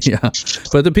 Yeah,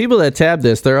 but the people that tab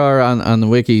this, there are on the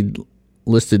wiki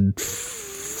listed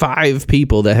 5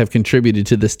 people that have contributed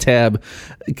to this tab,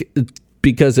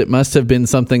 because it must have been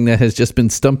something that has just been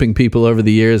stumping people over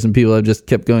the years, and people have just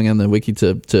kept going on the wiki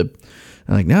to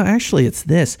I'm like, no, actually it's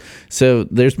this. So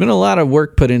there's been a lot of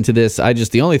work put into this.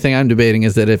 The only thing I'm debating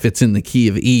is that if it's in the key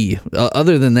of E.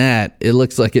 Other than that, it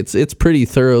looks like it's pretty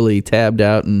thoroughly tabbed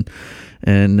out and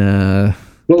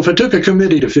well, if it took a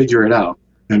committee to figure it out,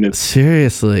 and it's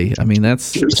seriously, I mean, that's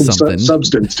something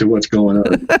substance to what's going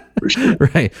on. For sure.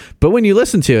 Right. But when you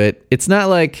listen to it, it's not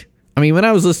like, I mean, when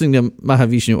I was listening to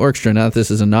Mahavishnu Orchestra, not that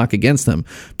this is a knock against them,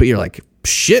 but you're like,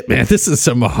 shit, man, this is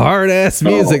some hard ass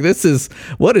music. This is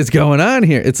what is going on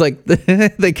here. It's like I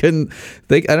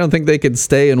don't think they could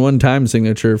stay in one time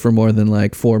signature for more than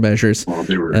like 4 measures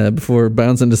before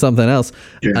bouncing to something else.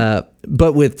 Yeah.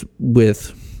 But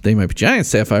with They Might Be Giants,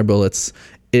 Sapphire Bullets,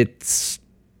 it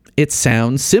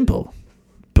sounds simple,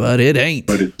 but it ain't.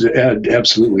 But it's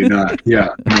absolutely not. Yeah,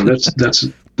 no, that's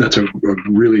a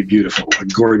really beautiful, a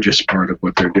gorgeous part of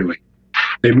what they're doing.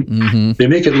 They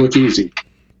make it look easy.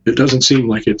 It doesn't seem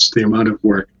like it's the amount of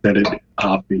work that it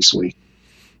obviously,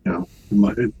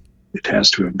 it has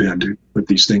to have been to put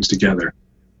these things together.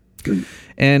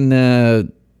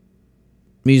 And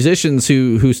musicians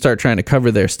who start trying to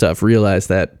cover their stuff realize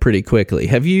that pretty quickly.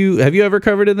 Have you ever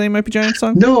covered a They Might Be Giants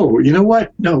song? No, you know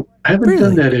what? No, I haven't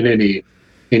done that in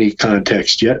any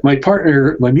context yet. My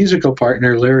musical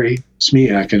partner, Larry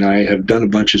Smiak, and I have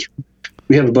done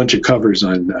we have a bunch of covers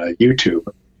on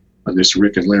YouTube on this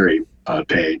Rick and Larry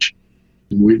page.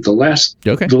 And the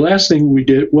last thing we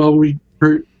did, we've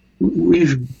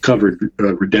covered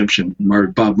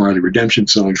Bob Marley Redemption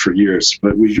songs for years,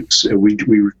 but we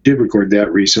did record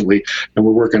that recently, and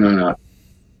we're working on a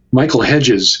Michael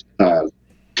Hedges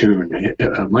tune.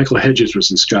 Michael Hedges was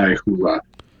this guy who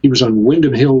he was on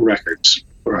Windham Hill Records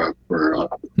for a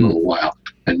little while,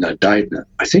 and died.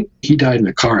 I think he died in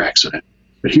a car accident.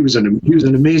 But he was an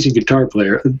amazing guitar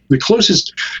player. The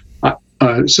closest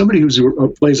somebody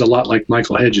who plays a lot like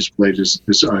Michael Hedges played is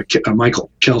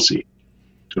Michael Kelsey.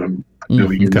 I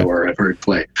know you know, or I've heard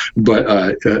play,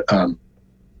 but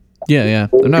Yeah.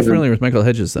 I'm not familiar with Michael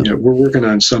Hedges though. Yeah, we're working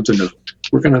on something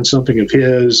of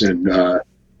his, and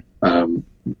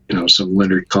some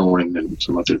Leonard Cohen and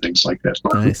some other things like that.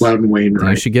 Nice. Loudon You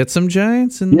Wainwright. should get some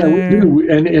Giants in Yeah, there. we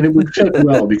do, and it would fit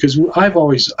well because I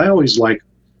always like,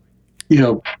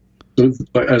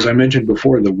 as I mentioned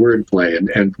before, the wordplay,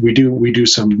 and we do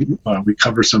some we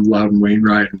cover some Loudon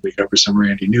Wainwright, and we cover some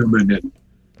Randy Newman, and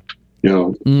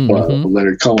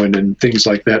Leonard Cohen and things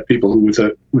like that. People who with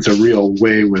a real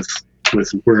way with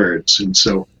words, and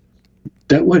so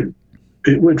it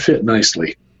would fit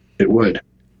nicely. It would.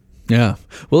 Yeah.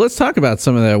 Well, let's talk about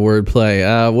some of that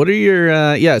wordplay. What are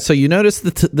your so you noticed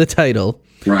the title,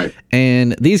 Right.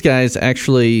 and these guys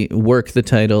actually work the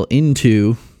title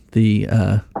into the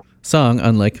song,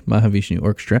 unlike Mahavishnu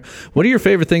Orchestra. What are your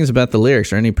favorite things about the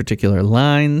lyrics? Are any particular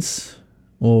lines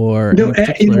or any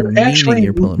particular meaning actually,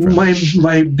 you're pulling from?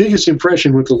 my biggest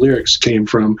impression with the lyrics came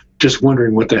from just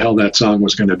wondering what the hell that song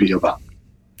was going to be about.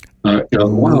 Wow,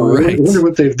 Right. I wonder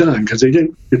what they've done, because they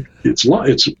didn't. It's long.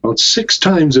 It's about 6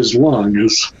 times as long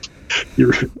as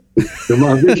the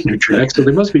Mahavishnu track, so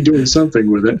they must be doing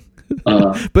something with it.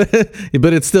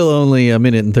 But it's still only a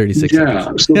minute and 36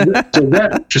 seconds. So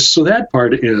that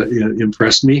part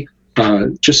impressed me.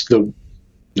 Just the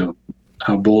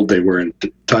how bold they were in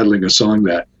titling a song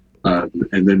that,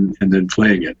 and then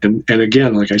playing it. And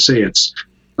again, like I say, it's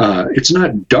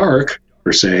not dark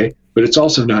per se, but it's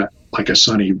also not like a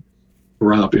sunny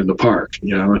romp in the park.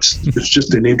 It's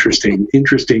just an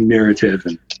interesting narrative,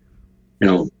 and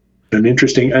an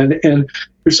interesting and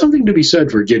there's something to be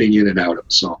said for getting in and out of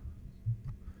a song.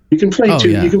 You can play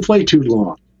you can play too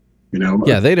long.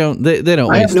 Yeah, they don't. They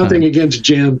don't. I have waste nothing time. against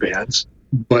jam bands,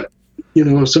 but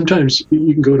sometimes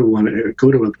you can go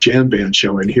to a jam band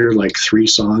show and hear like 3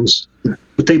 songs,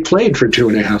 but they played for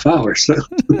 2.5 hours.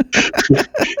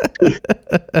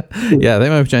 Yeah, they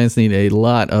Might Giants need a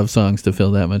lot of songs to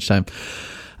fill that much time.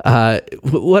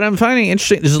 What I'm finding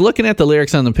interesting, just looking at the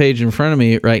lyrics on the page in front of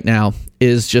me right now,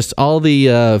 is just all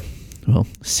the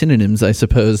synonyms, I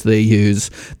suppose, they use.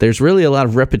 There's really a lot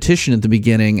of repetition at the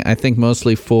beginning, I think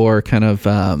mostly for kind of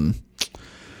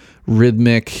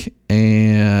rhythmic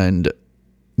and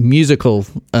musical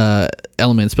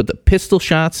elements, but the pistol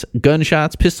shots,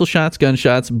 gunshots,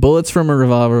 bullets from a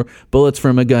revolver, bullets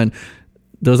from a gun,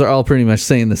 those are all pretty much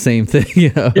saying the same thing,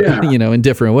 in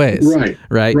different ways.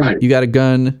 Right. You got a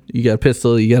gun, you got a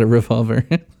pistol, you got a revolver.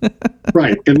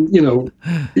 Right. And,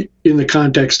 in the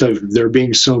context of there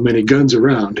being so many guns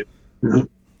around, it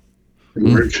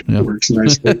works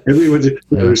nicely.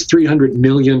 There's 300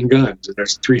 million guns, and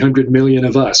there's 300 million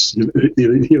of us, in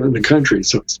the country.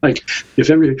 So it's like,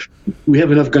 we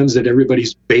have enough guns that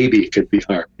everybody's baby could be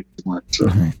armed. So.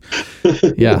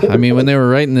 Yeah, I mean, when they were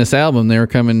writing this album, they were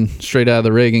coming straight out of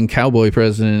the Reagan cowboy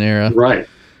president era. Right.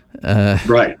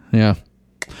 Right. Yeah.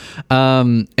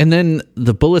 And then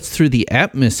the bullets through the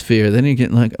atmosphere. Then you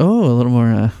get like, a little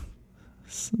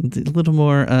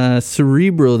more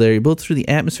cerebral there. You bullets through the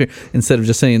atmosphere instead of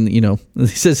just saying, he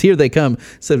says here they come,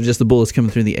 instead of just the bullets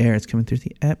coming through the air, it's coming through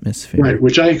the atmosphere. Right,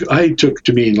 which I took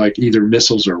to mean like either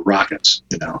missiles or rockets,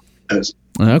 as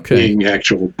being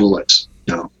actual bullets,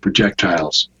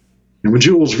 projectiles. And when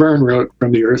Jules Verne wrote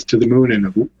From the Earth to the Moon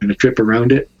and a trip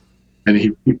around it, and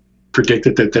he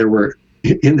predicted that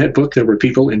in that book there were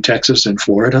people in Texas and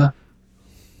Florida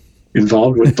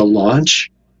involved with the launch.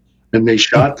 And they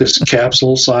shot this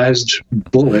capsule-sized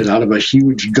bullet out of a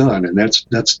huge gun, and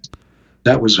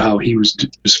that was how he was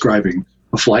describing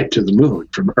a flight to the moon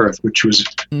from Earth, which was,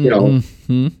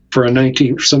 for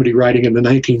somebody writing in the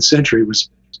 19th century was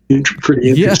pretty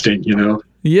interesting,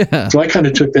 Yeah. So I kind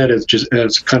of took that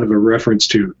as kind of a reference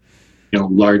to,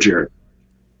 larger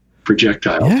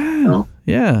projectiles. Yeah.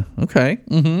 Yeah. Okay.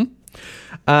 Mm-hmm.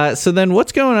 So then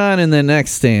what's going on in the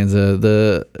next stanza,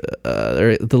 the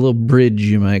little bridge,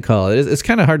 you might call it? It's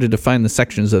kind of hard to define the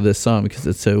sections of this song because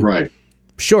it's so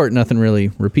short. Nothing really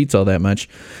repeats all that much.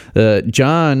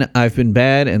 John, I've been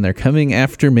bad and they're coming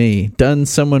after me. Done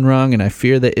someone wrong and I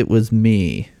fear that it was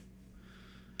me.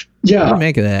 Yeah. What do you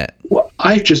make of that? Well,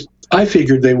 I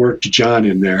figured they worked John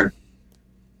in there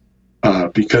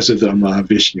because of the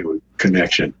Mahavishnu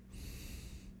connection.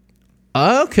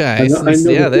 Okay. I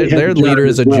know their leader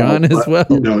is a John as well.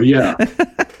 Yeah.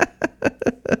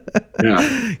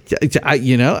 I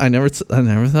never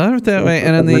thought of it that way.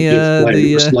 And on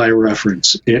the sly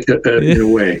reference in a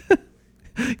way.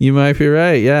 You might be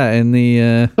right. Yeah. And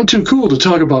I'm too cool to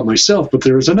talk about myself, but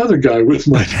there was another guy with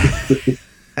my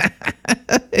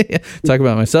talk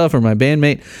about myself or my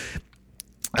bandmate.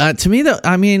 To me, though,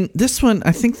 I mean, this one,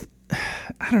 I think,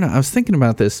 I don't know. I was thinking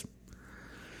about this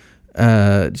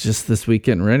just this week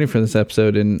getting ready for this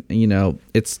episode, and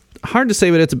it's hard to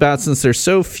say what it's about since there's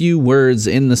so few words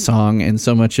in the song and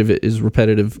so much of it is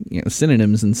repetitive,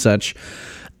 synonyms and such.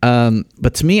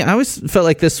 But to me, I always felt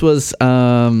like this was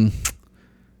about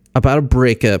a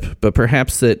breakup, but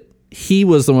perhaps that he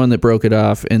was the one that broke it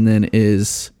off and then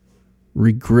is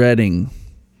regretting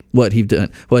what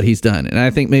he's done. And I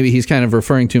think maybe he's kind of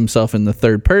referring to himself in the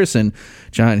third person.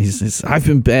 John, he says, I've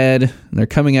been bad and they're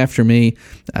coming after me.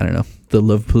 I don't know, the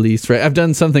love police, right? I've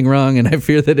done something wrong and I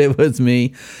fear that it was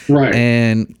me. Right.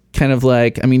 And kind of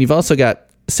like, I mean, you've also got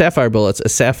sapphire bullets. A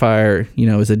sapphire,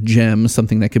 is a gem,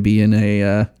 something that could be in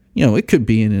a, it could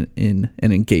be in an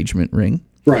engagement ring.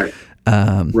 Right.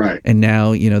 Right. And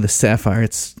now, the sapphire,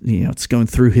 it's going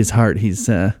through his heart. He's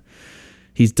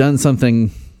done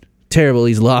something terrible.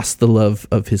 He's lost the love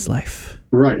of his life.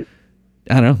 Right.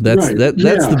 I don't know. That's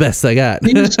the best I got.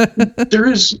 There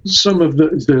is some of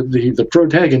the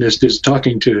protagonist is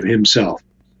talking to himself.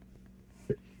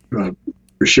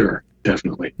 For sure.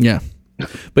 Definitely. Yeah.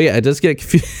 But yeah, it does get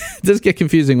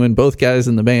confusing when both guys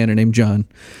in the band are named John.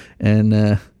 And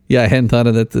I hadn't thought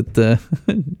of that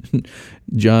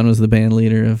John was the band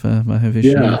leader of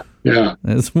Mahavishnu. Yeah.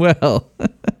 As well.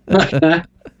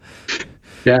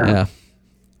 Yeah.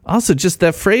 Also, just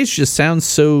that phrase just sounds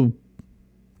so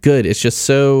good. It's just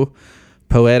so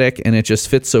poetic, and it just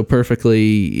fits so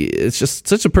perfectly. It's just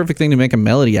such a perfect thing to make a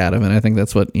melody out of, and I think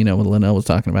that's what what Linnell was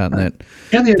talking about in that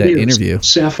interview.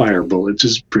 Sapphire bullets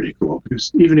is pretty cool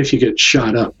because even if you get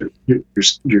shot up,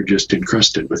 you're just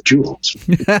encrusted with jewels.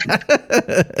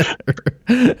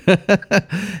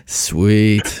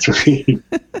 Sweet.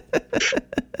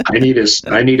 I need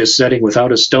a setting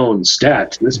without a stone.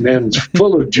 Stat. This man's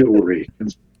full of jewelry.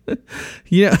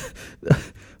 Yeah.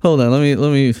 Hold on. Let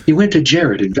me. He went to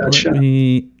Jared and got shot.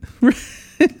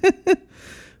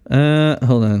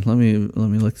 Hold on. Let me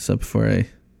look this up before I.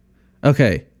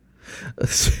 Okay.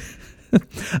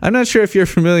 I'm not sure if you're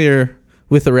familiar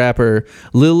with the rapper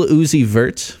Lil Uzi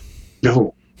Vert.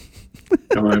 No,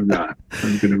 I'm not.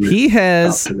 He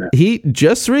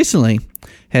just recently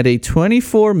had a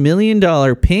 $24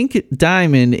 million pink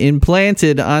diamond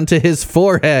implanted onto his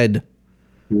forehead.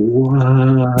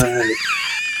 What?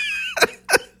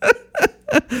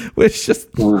 Which just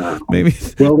made me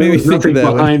think nothing that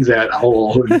behind that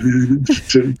hole.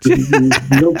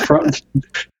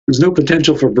 There's no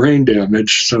potential for brain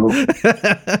damage. So,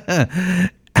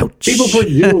 ouch. People put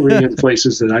jewelry in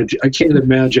places that I can't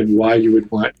imagine why you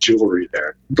would want jewelry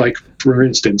there. Like, for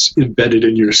instance, embedded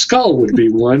in your skull would be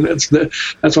one. That's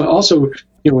why. Also,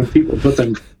 when people put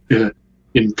them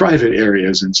in private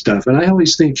areas and stuff, and I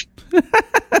always think,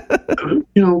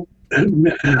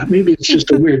 maybe it's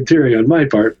just a weird theory on my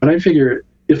part, but I figure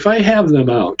if I have them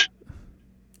out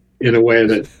in a way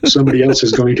that somebody else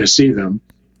is going to see them,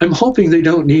 I'm hoping they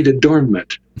don't need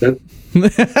adornment. That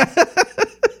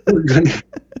we're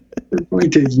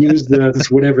going to use that,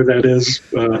 whatever that is,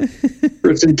 for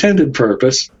its intended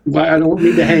purpose. Why I don't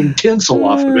need to hang tinsel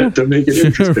off of it to make it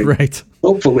interesting. Right.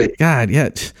 Hopefully. God, yeah.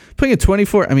 Putting a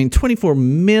 $24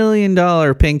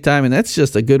 million pink diamond, that's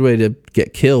just a good way to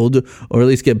get killed or at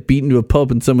least get beaten to a pulp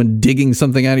and someone digging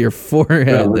something out of your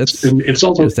forehead. Well, it's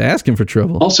also just asking for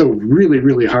trouble. Also really,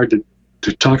 really hard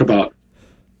to talk about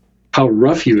how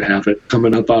rough you have it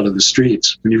coming up out of the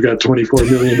streets when you've got $24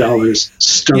 million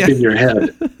stuck in your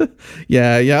head.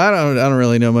 Yeah. I don't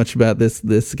really know much about this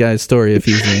guy's story. If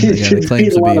he's the guy that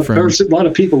claims to be from. There's a lot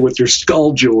of people with their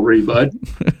skull jewelry, bud.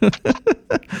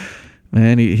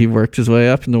 Man, he worked his way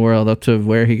up in the world up to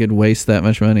where he could waste that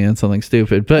much money on something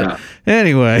stupid. But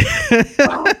anyway,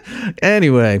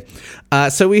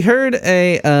 so we heard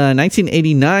a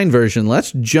 1989 version.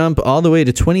 Let's jump all the way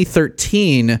to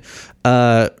 2013.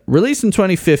 Released in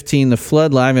 2015, the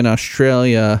Flood Live in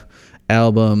Australia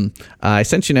album. I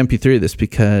sent you an MP3 of this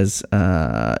because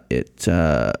it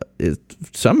is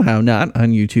somehow not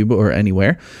on YouTube or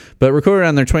anywhere, but recorded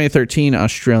on their 2013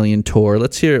 Australian tour.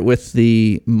 Let's hear it with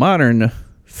the modern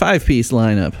 5-piece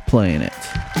lineup playing it.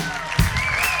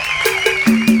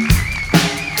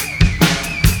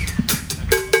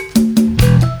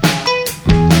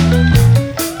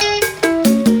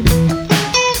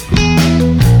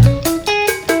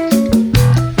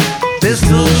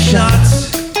 Pistol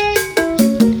shots,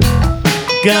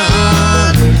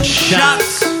 gun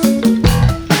shots,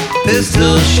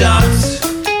 pistol shots,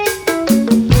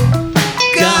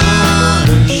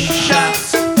 gun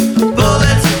shots,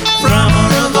 bullets from a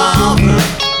revolver,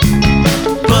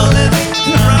 bullets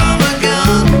from a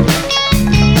gun,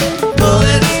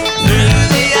 bullets through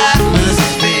the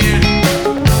atmosphere.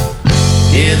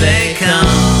 Here they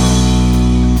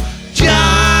come,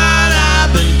 John,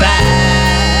 I've been bad.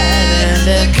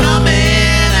 They're coming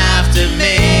after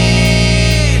me.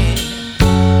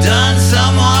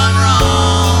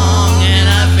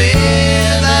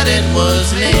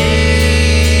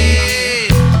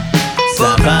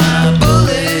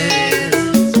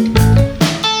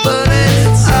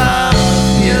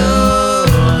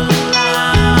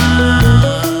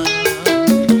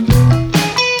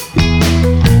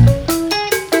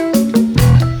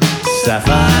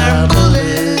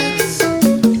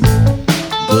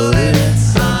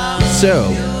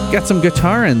 got some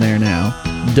guitar in there now,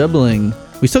 doubling.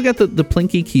 We still got the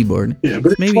plinky keyboard. Yeah,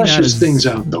 but it maybe not fleshes as- things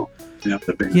out, though. Yeah,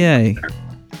 the band. Yeah.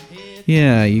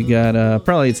 Yeah, you got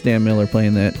probably it's Dan Miller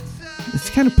playing that.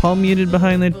 It's kind of palm muted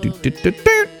behind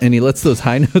that, and he lets those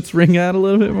high notes ring out a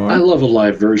little bit more. I love a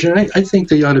live version. I think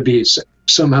they ought to be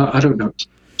somehow, I don't know,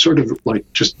 sort of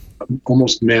like just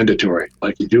almost mandatory.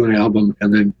 Like you do an album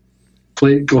and then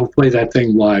go play that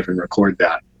thing live and record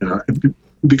that. You know?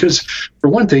 Because for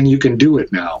one thing, you can do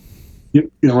it now. You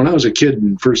know, when I was a kid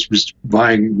and first was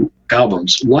buying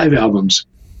albums, live albums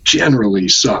generally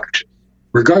sucked,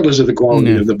 regardless of the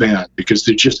quality of the band, because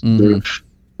they just the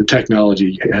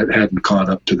technology hadn't caught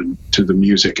up to the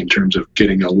music in terms of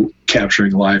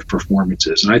capturing live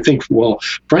performances. And I think,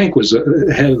 Frank was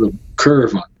ahead of the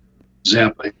curve on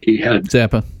Zappa. He had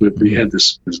Zappa. He had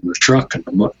the truck and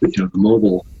the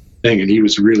mobile thing, and he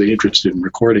was really interested in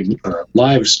recording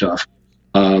live stuff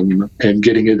and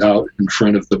getting it out in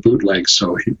front of the bootlegs.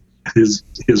 So his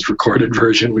recorded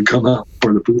version would come out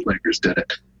before the bootleggers did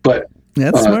it. But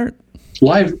that's smart.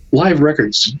 Live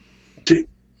records,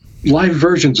 live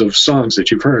versions of songs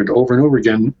that you've heard over and over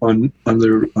again on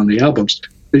the albums,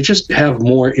 they just have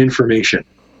more information.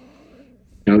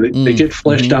 You know, they get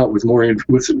fleshed out with more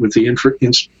with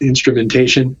the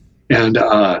instrumentation, and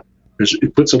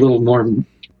it puts a little more,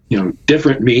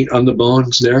 different meat on the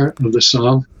bones there of the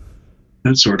song,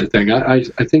 that sort of thing. I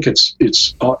think it's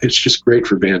just great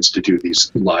for bands to do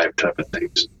these live type of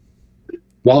things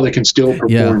while they can still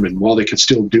perform and while they can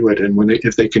still do it, and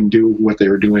if they can do what they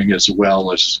were doing as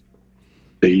well as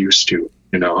they used to.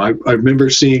 You know, I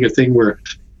remember seeing a thing where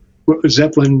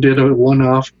Zeppelin did a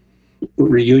one-off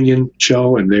reunion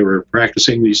show, and they were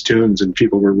practicing these tunes, and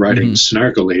people were writing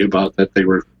snarkily about that they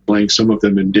were playing some of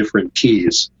them in different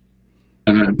keys.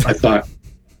 And I thought,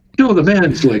 the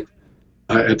man's like,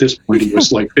 at this point, he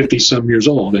was like 50-some years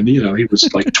old, and, he was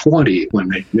like 20 when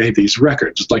they made these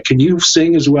records. It's like, can you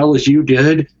sing as well as you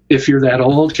did if you're that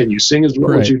old? Can you sing as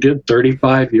well as you did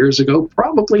 35 years ago?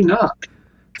 Probably not.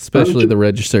 Especially the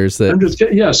registers that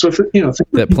so if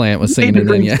that Plant was singing in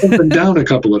then, up and down a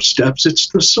couple of steps, it's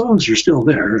the songs are still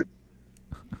there.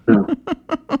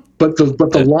 But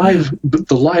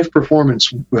the live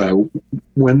performance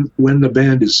when the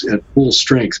band is at full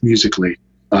strength musically,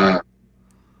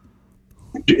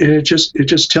 it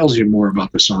just tells you more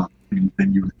about the song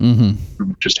than you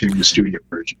from just hearing the studio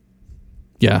version.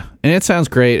 Yeah, and it sounds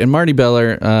great. And Marty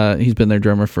Beller, he's been their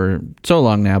drummer for so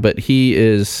long now, but he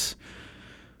is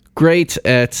great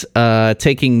at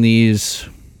taking these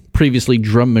previously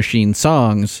drum machine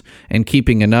songs and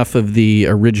keeping enough of the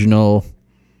original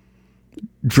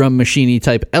drum machiney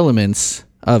type elements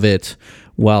of it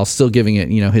while still giving it,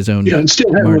 his own and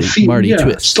still having Marty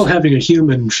twist. Still having a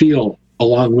human feel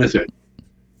along with it,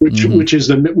 which is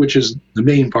the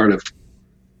main part of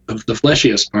the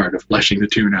fleshiest part of fleshing the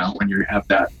tune out, when you have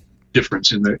that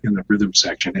difference in the rhythm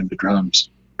section and the drums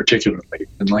particularly.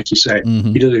 And like you say,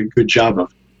 he did a good job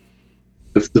of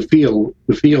the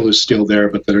feel is still there,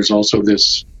 but there's also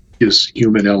this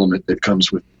human element that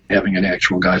comes with having an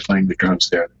actual guy playing the drums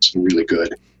there. That's really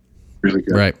good.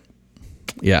 Right.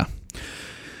 Yeah.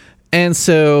 And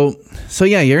so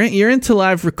yeah, you're into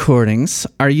live recordings.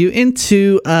 Are you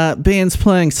into bands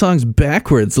playing songs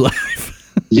backwards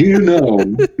live?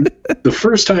 The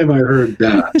first time I heard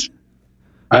that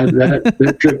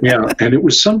tripped me out, and it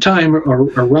was sometime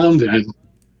around then,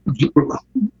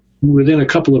 within a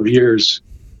couple of years,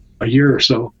 a year or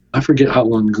so. I forget how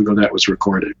long ago that was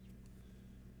recorded,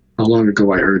 how long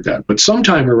ago I heard that. But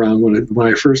sometime around when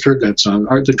I first heard that song,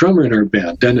 the drummer in our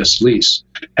band, Dennis Leese,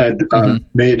 had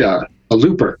made a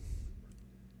looper,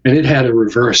 and it had a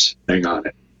reverse thing on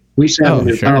it. We sat in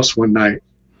his house one night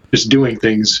just doing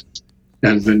things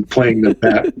and then playing them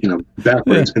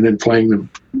backwards, and then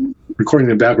recording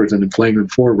them backwards and then playing them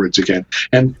forwards again.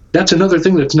 And that's another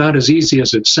thing that's not as easy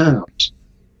as it sounds,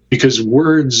 because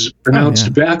words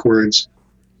pronounced backwards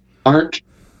they're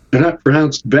not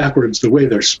pronounced backwards the way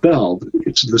they're spelled.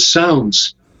 It's the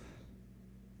sounds,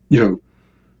 the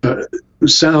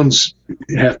sounds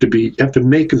have to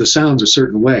make the sounds a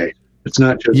certain way. It's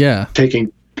not just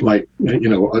taking like,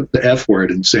 the F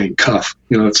word and saying cuff.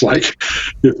 It's like,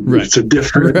 it's a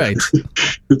different,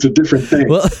 it's a different thing.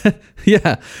 Well,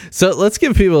 yeah. So let's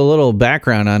give people a little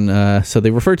background on, so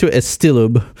they refer to it as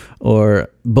stilub, or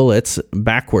bullets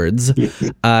backwards.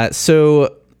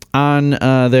 So on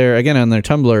their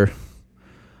Tumblr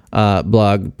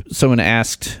blog, someone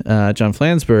asked John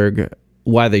Flansburgh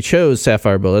why they chose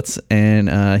Sapphire Bullets,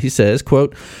 and he says,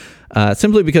 quote,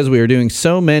 simply because we were doing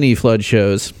so many Flood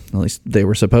shows, at least they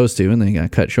were supposed to, and they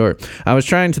got cut short. I was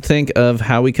trying to think of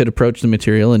how we could approach the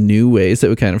material in new ways that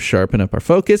would kind of sharpen up our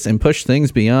focus and push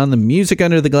things beyond the music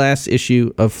under the glass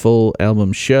issue of full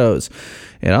album shows.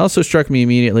 It also struck me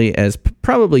immediately as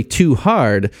probably too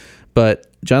hard, but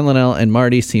John Linnell and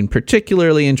Marty seemed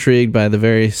particularly intrigued by the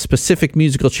very specific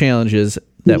musical challenges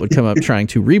that would come up trying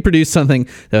to reproduce something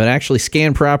that would actually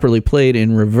scan properly played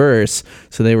in reverse,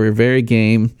 so they were very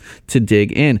game to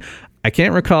dig in. I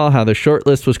can't recall how the short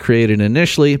list was created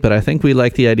initially, but I think we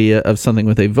like the idea of something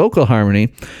with a vocal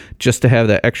harmony just to have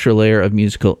that extra layer of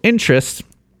musical interest,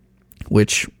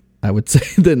 which I would say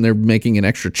then they're making an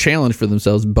extra challenge for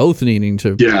themselves, both needing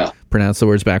to pronounce the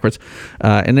words backwards.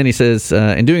 And then he says,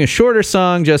 and doing a shorter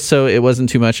song just so it wasn't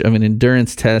too much of an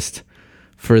endurance test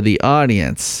for the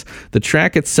audience. The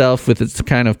track itself, with its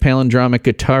kind of palindromic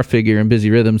guitar figure and busy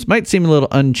rhythms, might seem a little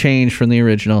unchanged from the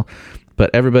original,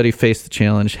 but everybody faced the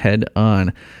challenge head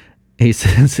on. He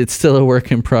says, it's still a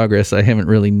work in progress. I haven't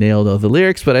really nailed all the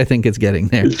lyrics, but I think it's getting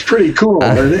there. It's pretty cool.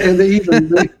 And they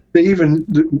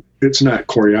even, it's not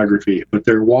choreography, but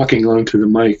they're walking onto the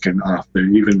mic and off. They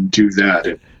even do that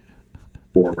in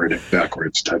forward and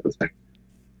backwards type of thing.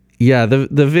 Yeah, the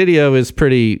video is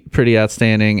pretty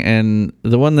outstanding, and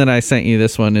the one that I sent you,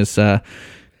 this one is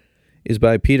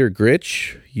by Peter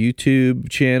Gritch, YouTube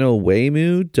channel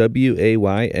Waymu,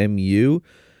 W-A-Y-M-U.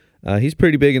 He's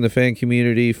pretty big in the fan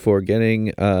community for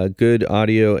getting good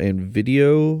audio and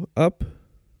video up.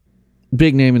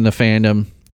 Big name in the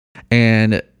fandom,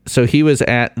 and so he was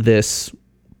at this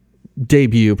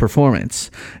debut performance.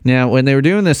 Now, when they were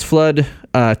doing this Flood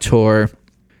tour,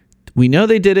 we know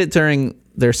they did it during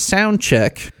their sound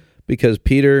check because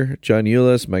Peter, John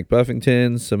Eulis, Mike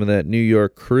Buffington, some of that New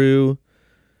York crew,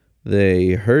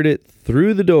 they heard it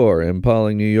through the door in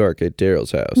Pawling, New York at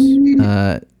Daryl's house.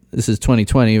 This is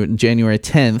 2020, January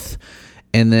 10th.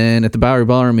 And then at the Bowery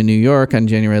Ballroom in New York on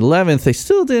January 11th, they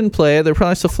still didn't play it. They're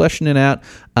probably still fleshing it out.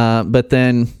 But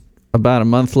then about a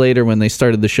month later, when they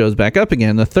started the shows back up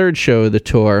again, the third show of the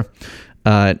tour,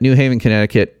 New Haven,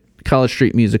 Connecticut, College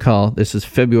Street Music Hall. This is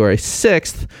February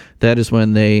 6th. That is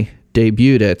when they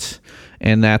debuted it.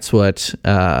 And that's what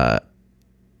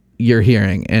you're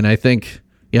hearing. And I think,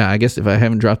 I guess if I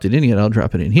haven't dropped it in yet, I'll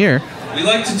drop it in here. We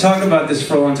like to talk about this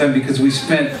for a long time because we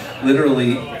spent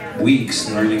literally weeks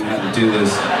learning how to do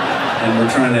this. And we're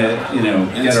trying to,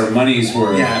 get our money's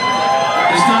worth. Yeah.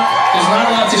 There's not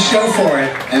a lot to show for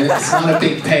it, and it's not a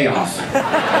big payoff.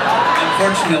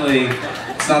 Unfortunately,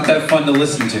 it's not that fun to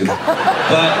listen to,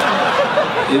 but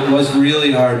it was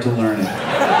really hard to learn it.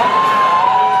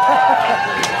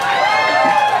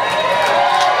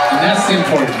 And that's the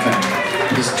important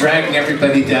thing, is dragging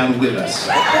everybody down with us.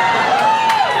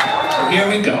 So here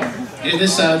we go.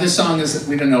 This song is,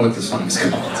 we don't know what the song is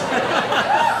called.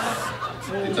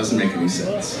 It doesn't make any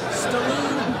sense.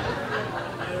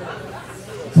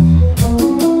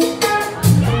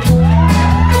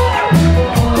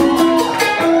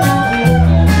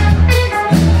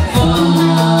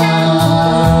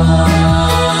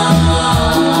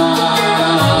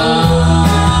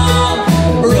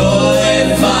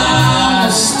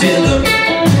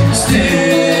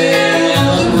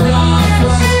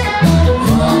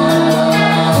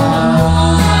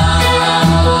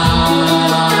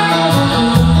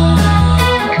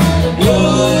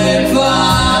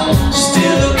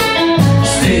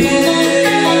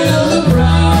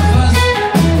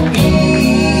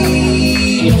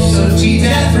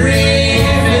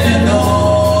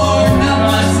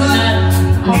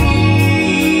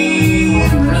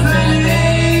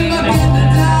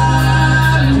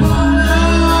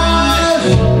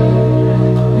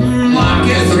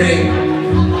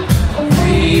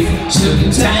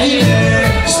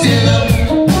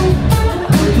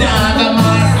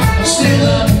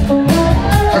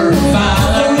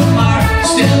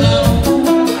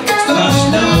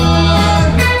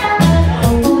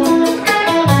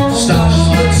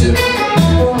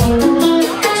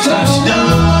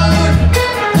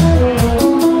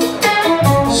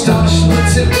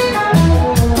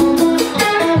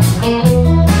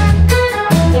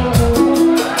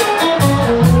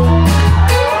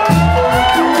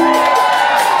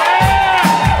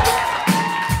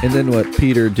 And then what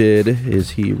Peter did is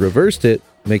he reversed it,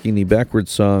 making the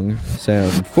backwards song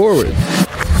sound forward.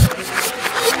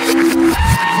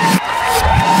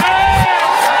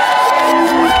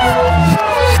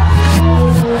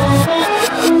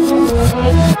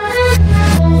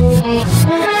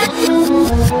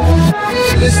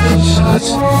 This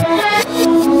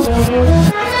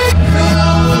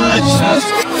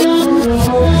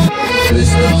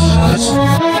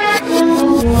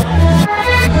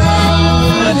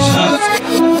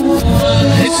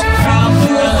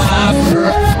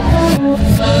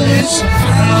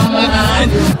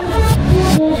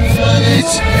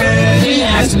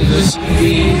the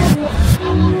sea.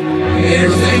 Here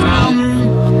they come.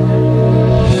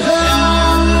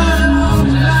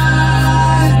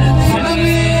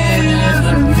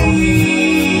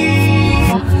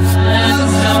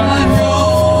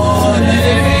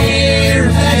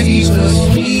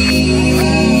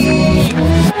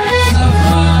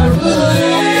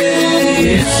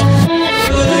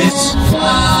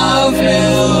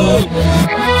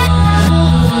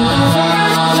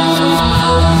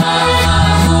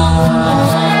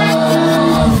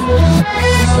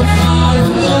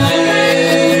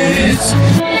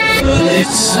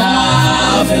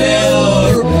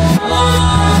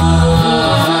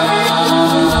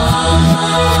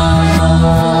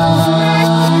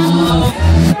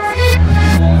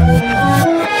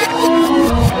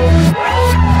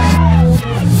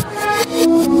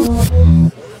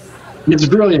 It's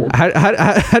brilliant.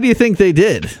 How do you think they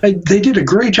did? They did a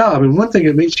great job. And one thing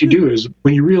it makes you do is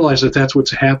when you realize that that's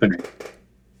what's happening,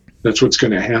 that's what's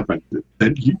going to happen.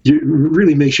 That it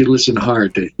really makes you listen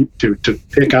hard to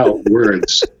pick out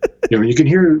words. You know, you can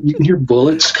hear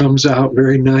bullets comes out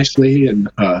very nicely, and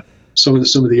some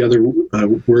of the other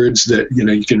words that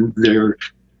they're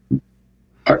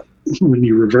when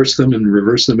you reverse them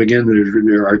again,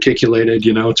 they're articulated.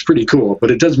 You know, it's pretty cool. But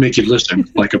it does make you listen,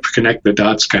 like a connect the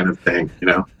dots kind of thing. You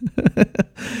know,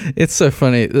 it's so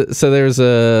funny. So there's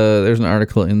an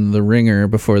article in The Ringer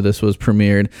before this was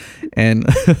premiered, and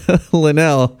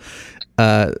Linnell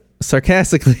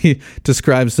sarcastically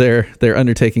describes their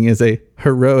undertaking as a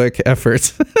heroic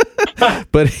effort.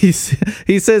 But he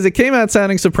says it came out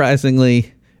sounding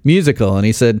surprisingly musical, and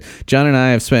he said, John and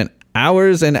I have spent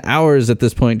hours and hours at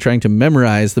this point trying to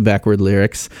memorize the backward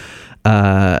lyrics,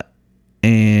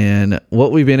 and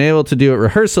what we've been able to do at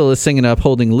rehearsal is sing it up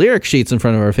holding lyric sheets in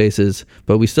front of our faces,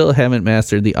 but we still haven't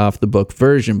mastered the off the book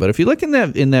version. But if you look in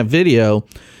that video,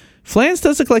 Flans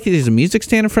does look like he has a music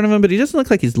stand in front of him, but he doesn't look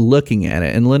like he's looking at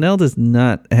it, and Linnell does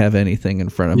not have anything in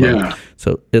front of him.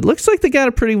 So it looks like they got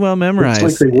it pretty well memorized.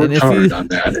 It's like they worked hard on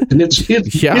that, and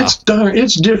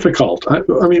it's difficult. I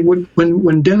mean,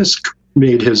 when Dennis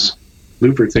made his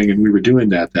Looper thing, and we were doing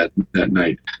that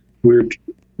night, we were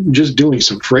just doing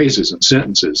some phrases and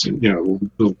sentences, and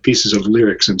little pieces of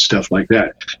lyrics and stuff like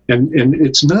that. And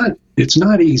it's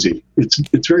not easy.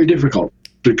 It's very difficult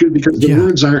because the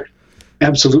words aren't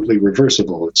absolutely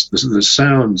reversible. It's the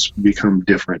sounds become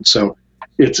different. So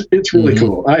it's really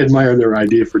cool. I admire their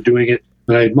idea for doing it,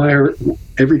 and I admire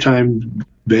every time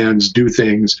bands do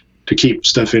things to keep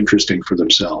stuff interesting for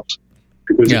themselves,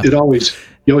 because you always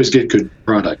get good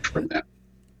product from that.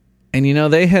 And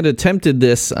they had attempted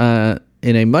this in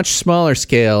a much smaller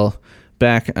scale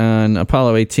back on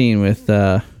Apollo 18 with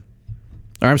on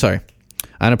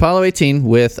Apollo 18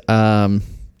 with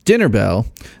Dinner Bell.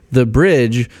 The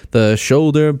bridge, the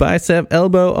shoulder, bicep,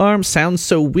 elbow, arm, sounds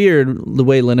so weird the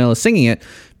way Linnell is singing it,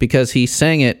 because he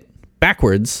sang it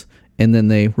backwards and then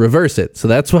they reverse it. So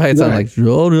that's why it sounds like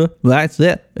shoulder,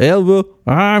 bicep, elbow,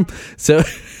 arm. So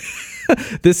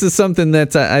this is something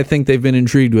that I think they've been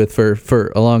intrigued with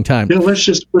for a long time. Let's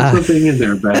just put something in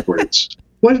there backwards.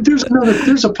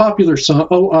 There's a popular song.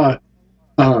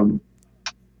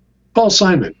 Paul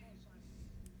Simon.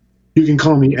 You Can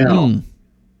Call Me Al.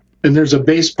 And there's a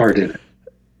bass part in it.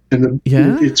 And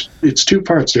it's two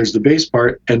parts. There's the bass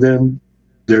part, and then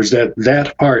there's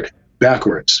that part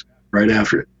backwards right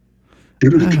after it.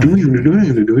 And then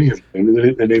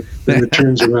it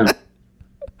turns around.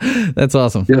 That's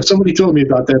awesome. Yeah, somebody told me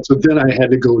about that, so then I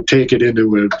had to go take it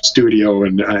into a studio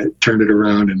and I turned it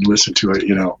around and listen to it,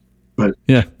 But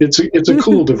it's a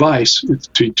cool device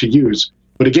to use.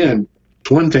 But again, it's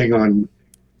one thing on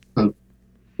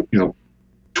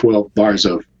 12 bars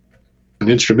of an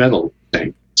instrumental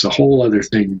thing. It's a whole other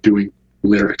thing doing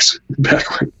lyrics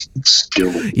backwards.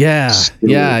 Still.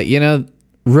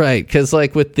 Right, because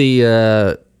like with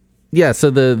the so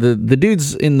the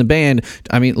dudes in the band,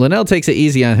 I mean, Linnell takes it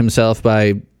easy on himself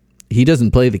he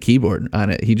doesn't play the keyboard on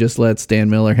it. He just lets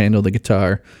Dan Miller handle the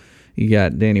guitar. You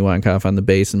got Danny Weinkauf on the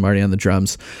bass and Marty on the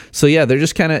drums. So they're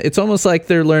just kind of, it's almost like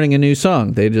they're learning a new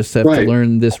song. They just have to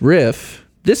learn this riff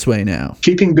this way now.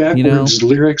 Keeping backwards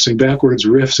lyrics and backwards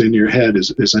riffs in your head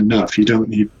is enough. You don't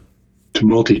need to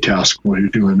multitask while you're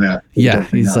doing that.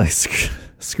 He's like,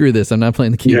 screw this, I'm not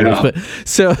playing the keyboards. But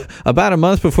so about a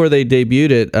month before they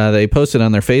debuted it, they posted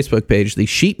on their Facebook page the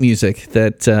sheet music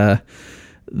that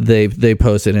they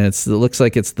posted, and it looks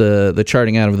like it's the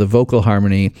charting out of the vocal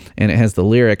harmony, and it has the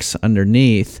lyrics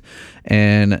underneath,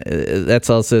 and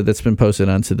that's been posted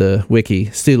onto the wiki.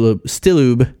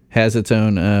 Stilloob has its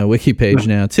own wiki page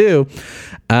now too,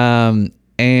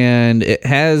 and it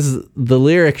has the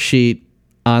lyric sheet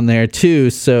on there too.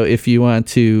 So if you want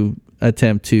to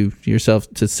attempt to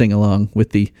yourself to sing along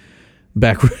with the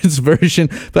backwards version,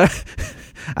 but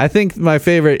I think my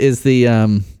favorite is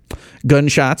the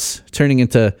gunshots turning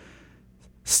into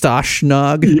Stosh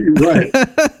Nog. Right.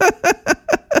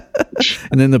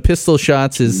 And then the pistol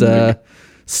shots is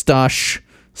Stosh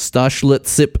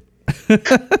Litzip.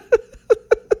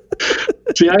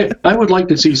 See, I would like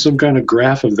to see some kind of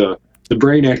graph of the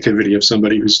brain activity of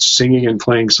somebody who's singing and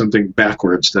playing something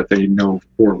backwards that they know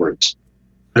forwards.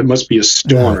 It must be a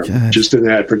storm just in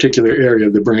that particular area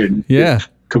of the brain. Yeah.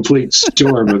 Complete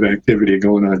storm of activity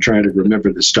going on trying to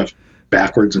remember this stuff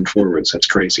backwards and forwards. That's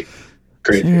crazy.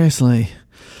 Crazy. Seriously.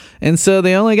 And so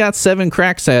they only got 7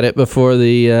 cracks at it before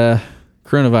the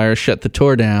coronavirus shut the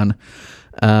tour down.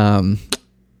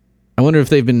 I wonder if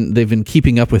they've been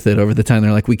keeping up with it over the time.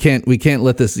 They're like, we can't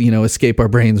let this escape our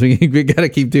brains. We got to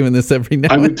keep doing this every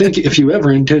now. I would think if you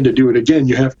ever intend to do it again,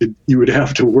 you would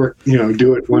have to work.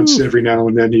 Do it once every now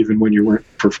and then. Even when you weren't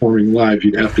performing live,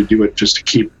 you'd have to do it just to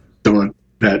keep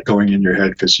that going in your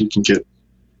head, because you can get.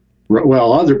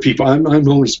 Well, other people. I'm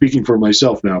only speaking for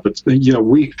myself now, but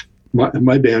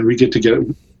my band, we get together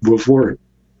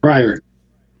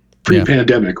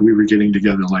pre-pandemic, we were getting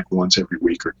together like once every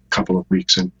week or a couple of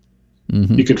weeks, and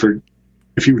you could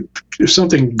if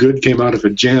something good came out of a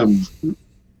jam,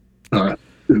 the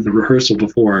rehearsal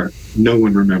before, no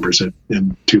one remembers it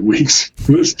in 2 weeks.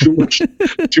 It was too much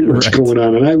Right. going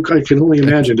on, and I can only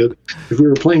imagine that if we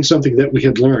were playing something that we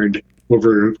had learned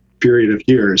over a period of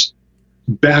years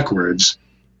backwards,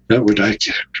 that would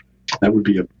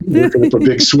be working up a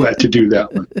big sweat to do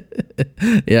that one.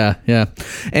 Yeah.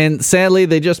 And sadly,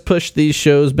 they just pushed these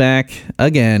shows back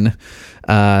again.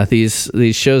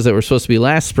 These shows that were supposed to be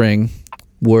last spring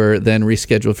were then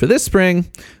rescheduled for this spring,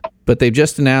 but they've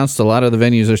just announced, a lot of the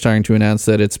venues are starting to announce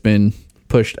that it's been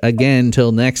pushed again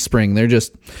till next spring. They're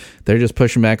just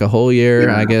pushing back a whole year,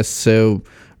 I guess. So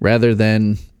rather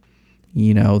than,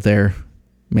 their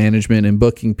management and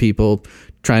booking people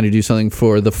trying to do something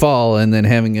for the fall and then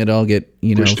having it all get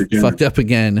fucked up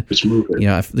again, just move it.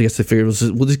 I guess they figured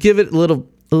we'll just give it a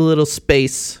little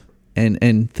space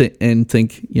and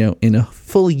think in a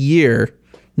full year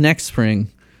next spring,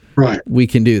 right, we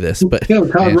can do this. But Todd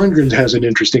Rundgren has an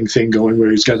interesting thing going where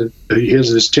he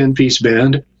has this 10-piece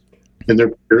band, and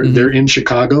they're in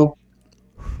Chicago,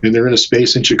 and they're in a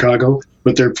space in Chicago,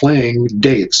 but they're playing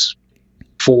dates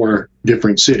for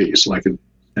different cities, like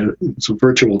it's a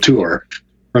virtual tour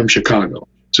from Chicago.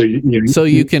 So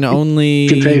you can only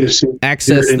pay to see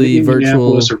access in the virtual,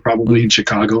 Indianapolis or probably in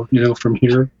Chicago, from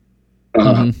here.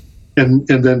 And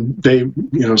then they,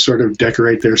 sort of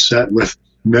decorate their set with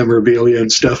memorabilia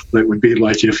and stuff that would be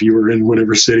like if you were in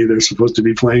whatever city they're supposed to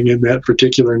be playing in that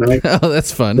particular night. Oh,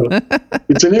 that's fun. So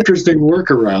it's an interesting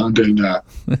workaround, and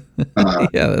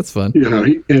yeah, that's fun.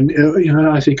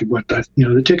 I think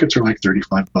the tickets are like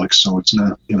 $35, so it's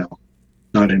not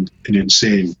not an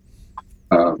insane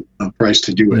price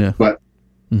to do it. Yeah. But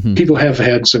people have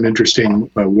had some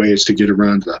interesting ways to get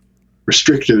around the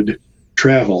restricted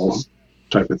travel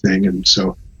type of thing, and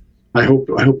so I hope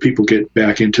people get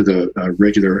back into the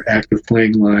regular act of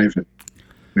playing live, and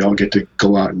we all get to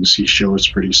go out and see shows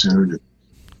pretty soon.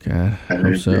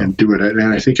 And do it.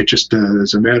 And I think it just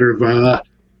is a matter of the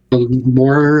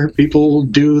more people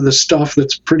do the stuff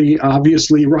that's pretty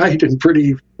obviously right and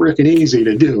pretty freaking easy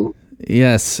to do.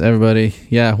 Yes, everybody.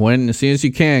 Yeah, as soon as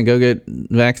you can, go get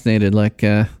vaccinated, like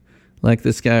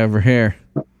this guy over here.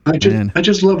 I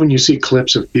just love when you see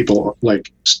clips of people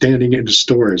like standing into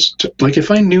stores. Like if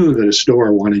I knew that a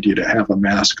store wanted you to have a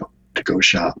mask on to go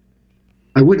shop,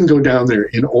 I wouldn't go down there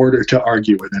in order to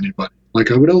argue with anybody. Like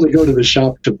I would only go to the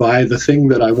shop to buy the thing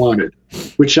that I wanted,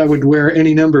 which I would wear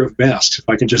any number of masks if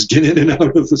I could just get in and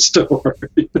out of the store.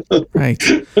 Right.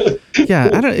 Yeah,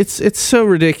 it's so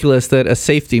ridiculous that a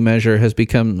safety measure has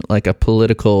become like a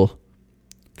political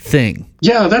thing.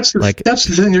 Yeah, that's the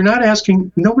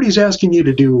thing. Nobody's asking you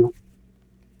to do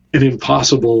an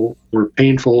impossible or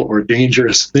painful or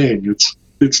dangerous thing.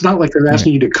 It's not like they're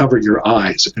asking you to cover your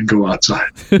eyes and go outside.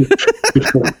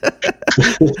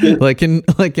 like in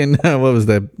what was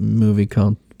that movie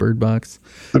called? Bird Box.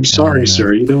 I'm sorry,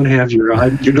 sir. You don't have your eye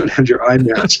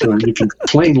mask on. You can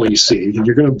plainly see, and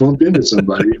you're going to bump into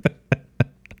somebody.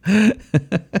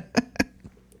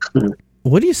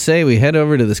 What do you say we head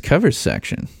over to this covers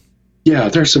section? Yeah,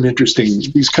 there's some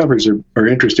these covers are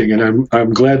interesting, and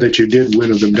I'm glad that you did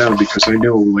winnow them down, because I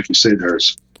know, like you say,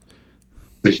 there's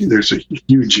a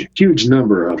huge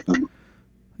number of them.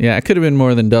 Yeah, it could have been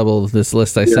more than double this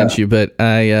list I sent you, but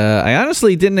I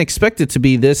honestly didn't expect it to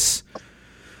be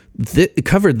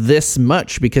covered this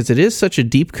much, because it is such a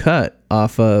deep cut.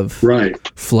 off of Right.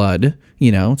 Flood.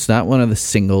 You know, it's not one of the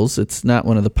singles. It's not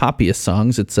one of the poppiest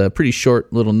songs. It's a pretty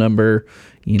short little number,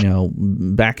 you know,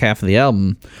 back half of the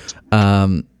album.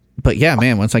 But yeah,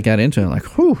 man, once I got into it, I'm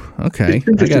like, whew, okay,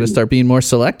 I got to start being more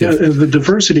selective. Yeah, and the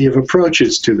diversity of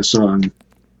approaches to the song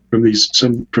from these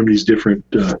different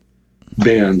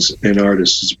bands and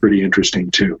artists is pretty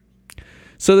interesting too.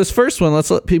 So this first one, let's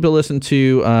let people listen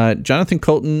to Jonathan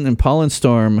Coulton and Paul and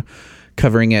Storm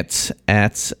covering it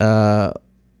at,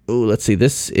 let's see,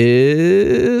 this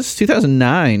is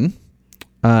 2009,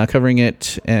 covering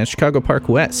it at Chicago Park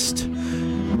West.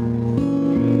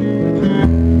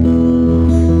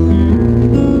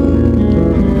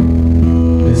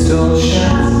 Pistol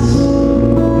shots,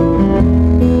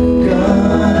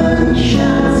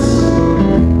 gunshots,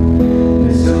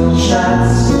 pistol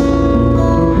shots,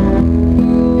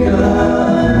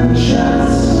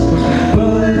 gunshots,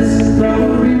 bullets from a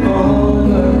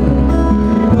revolver,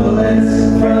 bullets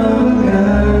from a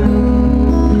gun,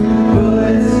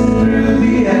 bullets through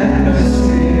the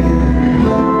atmosphere.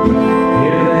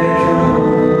 Here they come,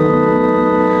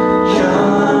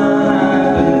 John,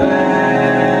 I've been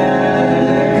bad,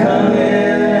 they're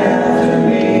coming after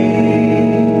me.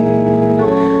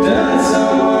 Done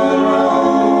someone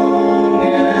wrong,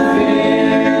 and I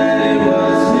fear that it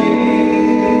was me.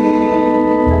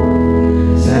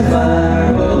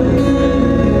 Sapphire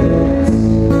bullets,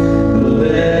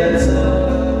 bullets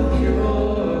of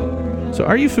cure. So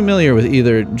are you familiar with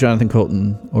either Jonathan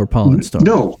Coulton or Paul and Storm?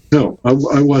 No, I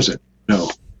wasn't. No.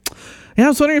 Yeah, I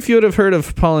was wondering if you would have heard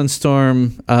of Paul and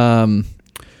Storm.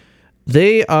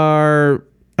 They are,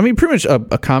 I mean, pretty much a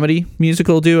comedy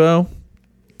musical duo.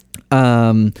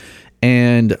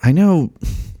 And I know,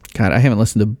 God, I haven't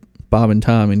listened to Bob and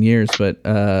Tom in years, but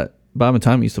Bob and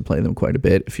Tom used to play them quite a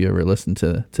bit if you ever listened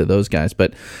to those guys.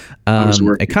 But was a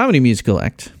working. comedy musical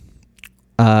act.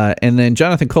 And then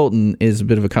Jonathan Coulton is a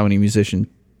bit of a comedy musician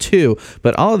too,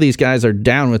 but all of these guys are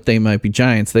down with They Might Be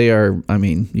Giants. They are, I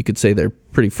mean, you could say they're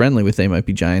pretty friendly with They Might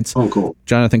Be Giants. Oh, cool.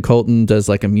 Jonathan Coulton does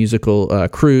like a musical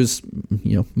cruise,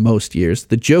 you know, most years.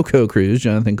 The Joko Cruise,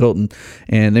 Jonathan Coulton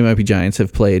and They Might Be Giants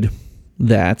have played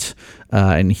that,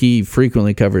 and he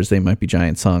frequently covers They Might Be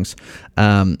Giant songs.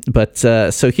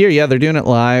 So here, yeah, they're doing it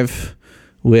live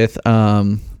with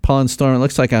Paul and Storm, it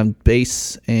looks like, on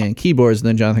bass and keyboards, and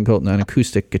then Jonathan Coulton on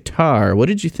acoustic guitar. What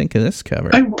did you think of this cover?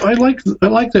 I like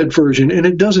that version, and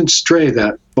it doesn't stray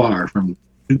that far from,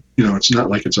 you know, it's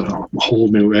not like it's a whole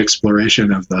new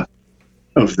exploration of the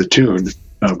tune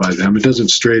by them. It doesn't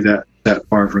stray that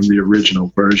far from the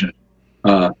original version.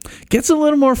 Gets a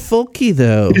little more folky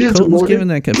though. It is Coulton's more- given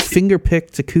like a finger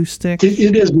picked acoustic.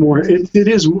 It is more.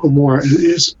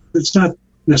 It's not.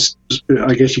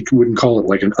 I guess you wouldn't call it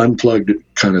like an unplugged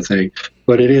kind of thing,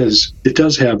 but it is. It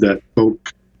does have that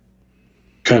folk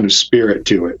kind of spirit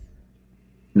to it,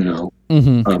 you know.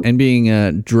 Mm-hmm. And being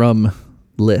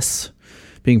drumless,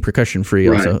 being percussion free,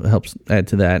 Right. also helps add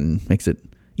to that and makes it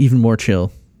even more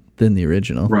chill than the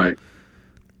original. Right.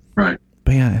 But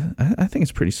yeah, I think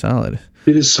it's pretty solid.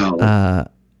 It is solid.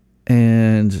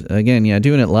 And again, yeah,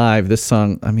 doing it live, this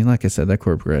song, I mean, like I said, that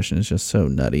chord progression is just so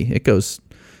nutty. It goes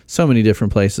so many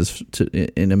different places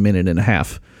in a minute and a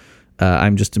half.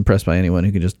 I'm just impressed by anyone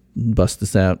who can just bust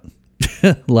this out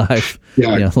live,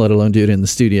 Yeah. you know, let alone do it in the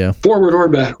studio. Forward or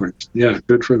backwards. Yeah,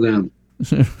 good for them.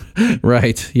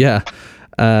 Right, yeah.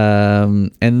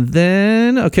 And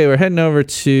then, okay, we're heading over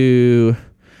to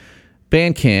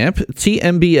Bandcamp,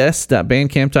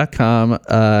 tmbs.bandcamp.com.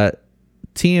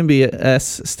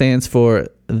 TMBS stands for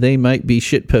They Might Be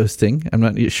Shitposting. I'm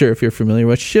not sure if you're familiar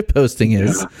with what shitposting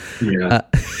is. Yeah.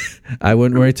 I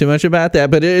wouldn't worry too much about that,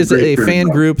 but it is a fan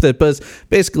group that does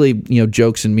basically, you know,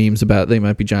 jokes and memes about They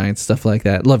Might Be Giants, stuff like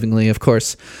that, lovingly, of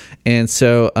course. And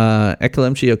so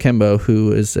Ekalemchi Okembo,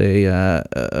 who is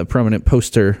a prominent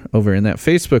poster over in that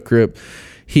Facebook group,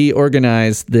 he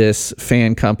organized this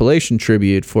fan compilation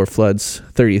tribute for Flood's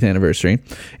 30th anniversary.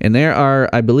 And there are,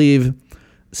 I believe,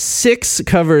 6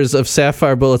 covers of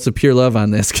Sapphire Bullets of Pure Love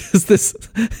on this, because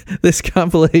this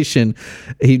compilation,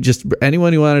 he just,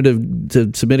 anyone who wanted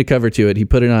to submit a cover to it, he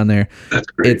put it on there. That's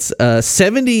great. It's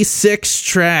 76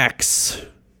 tracks.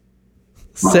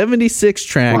 Wow. 76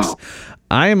 tracks. Wow.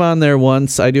 I am on there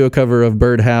once. I do a cover of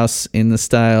Birdhouse in the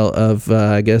style of,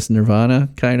 I guess, Nirvana,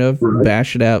 kind of. Right.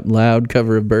 Bash it out loud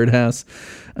cover of Birdhouse.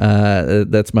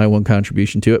 That's my one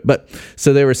contribution to it. But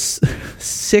so there were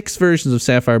 6 versions of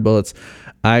Sapphire Bullets.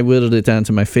 I whittled it down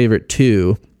to my favorite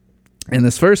 2. And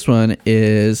this first one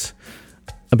is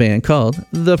a band called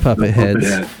The Puppet Heads.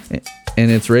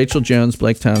 And it's Rachel Jones,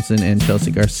 Blake Thompson, and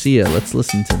Chelsea Garcia. Let's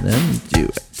listen to them do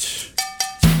it.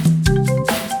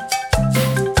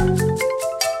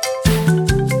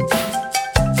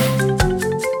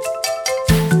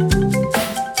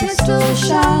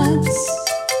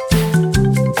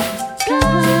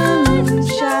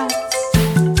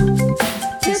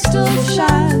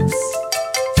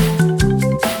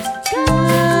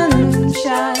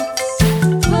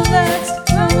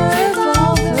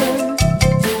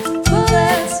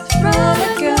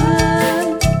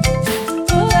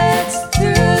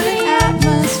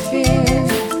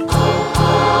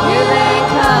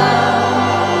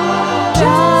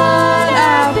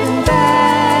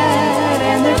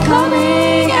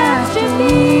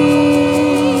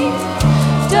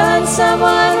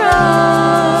 someone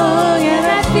wrong, and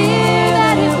I fear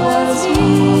that it was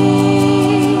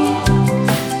me.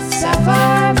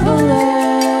 Sapphire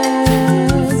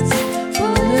bullets,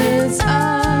 bullets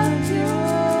of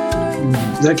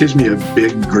your... That gives me a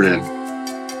big grin.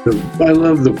 I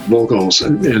love the vocals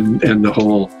and the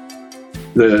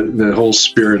whole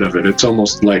spirit of it. It's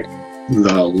almost like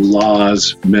the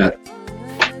Laws met.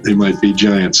 They might be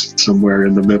giants somewhere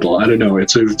in the middle. I don't know.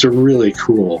 It's a really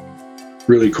cool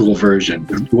version.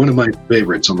 One of my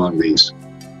favorites among these.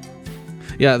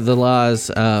 Yeah, the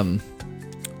Laws.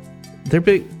 Their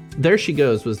big. There She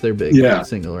Goes was their big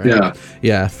single, right?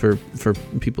 Yeah. For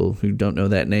people who don't know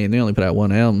that name, they only put out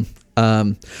one album.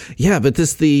 But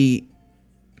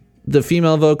the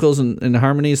female vocals and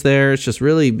harmonies there, it just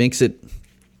really makes it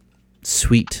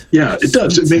sweet. Yeah, it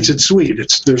does. It makes it sweet.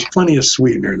 There's plenty of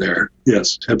sweetener there.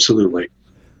 Yes, absolutely.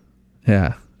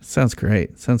 Yeah, sounds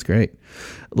great.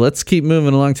 Let's keep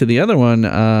moving along to the other one.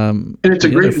 And it's a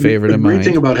great favorite of mine. The great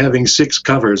thing about having 6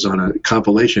 covers on a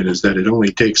compilation is that it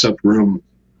only takes up room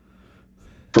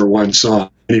for one song.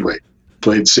 Anyway,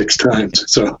 played 6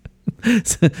 times. So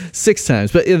 6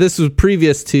 times, but this was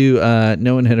previous to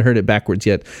no one had heard it backwards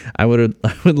yet. I would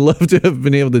love to have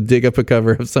been able to dig up a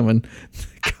cover of someone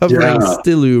covering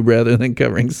Stilloob rather than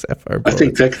covering Sapphire Bullets. I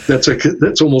think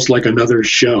that's almost like another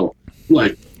show,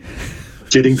 like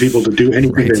getting people to do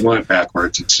anything they want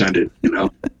backwards and send it,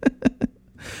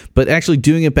 But actually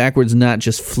doing it backwards, not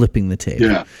just flipping the tape.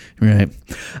 Yeah. Right.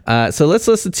 So let's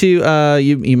listen to,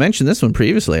 you mentioned this one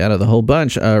previously out of the whole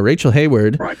bunch, Rachel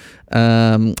Hayward,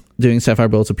 doing Sapphire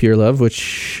Bullets of Pure Love,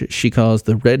 which she calls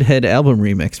the Redhead album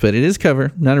remix, but it is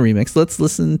cover, not a remix. Let's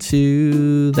listen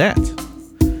to that.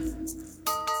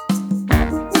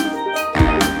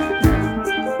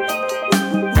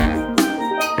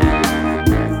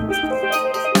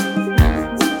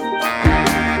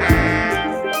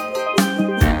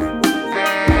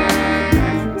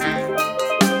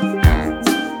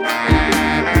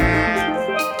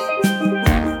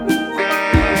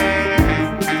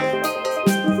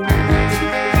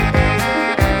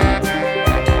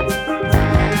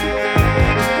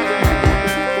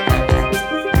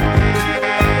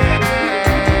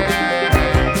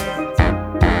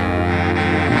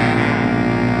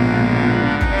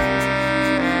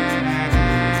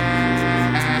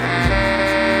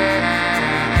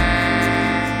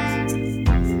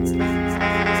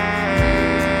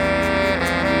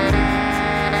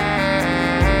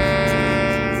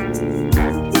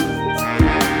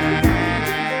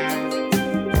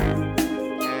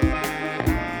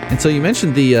 So you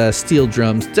mentioned the steel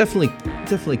drums, definitely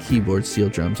keyboard steel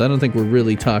drums. I don't think we're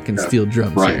really talking steel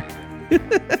drums here.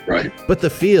 Right. But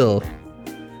the feel,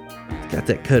 it's got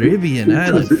that Caribbean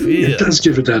island feel. It does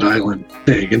give it that island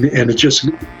thing, and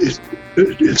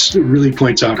it really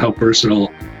points out how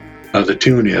personal the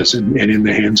tune is, and in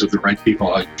the hands of the right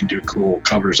people, you can do cool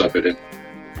covers of it and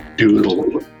do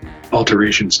little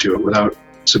alterations to it without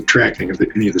subtracting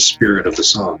any of the spirit of the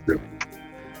song. Really.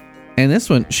 And this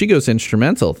one, she goes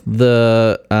instrumental.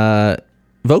 The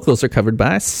vocals are covered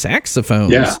by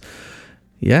saxophones.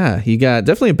 Yeah, you got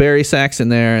definitely a Barry sax in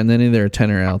there, and then either a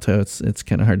tenor or alto. It's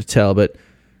kind of hard to tell, but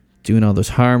doing all those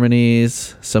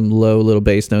harmonies, some low little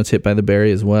bass notes hit by the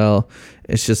Barry as well.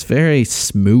 It's just very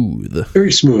smooth.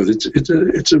 Very smooth. It's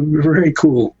a very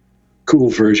cool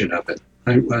version of it.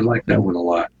 I like that one a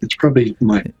lot. It's probably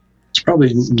number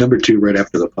 2 right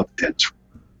after the Puppet Heads.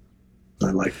 I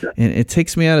like that. And it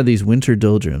takes me out of these winter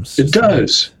doldrums. It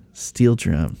does. Steel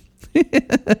drum.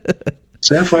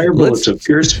 Sapphire Bullets of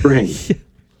Pure Spring.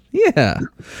 Yeah.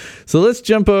 So let's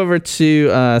jump over to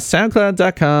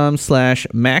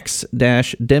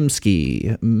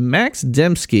soundcloud.com/Max-Dembski. Max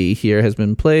Dembski here has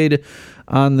been played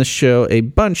on the show a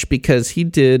bunch because he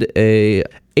did a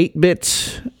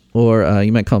 8-bit, or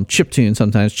you might call them chiptune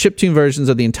sometimes, chiptune versions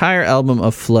of the entire album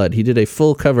of Flood. He did a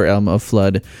full cover album of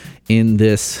Flood in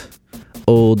this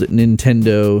old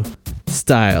Nintendo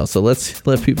style. So let's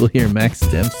let people hear Max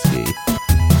Dembski.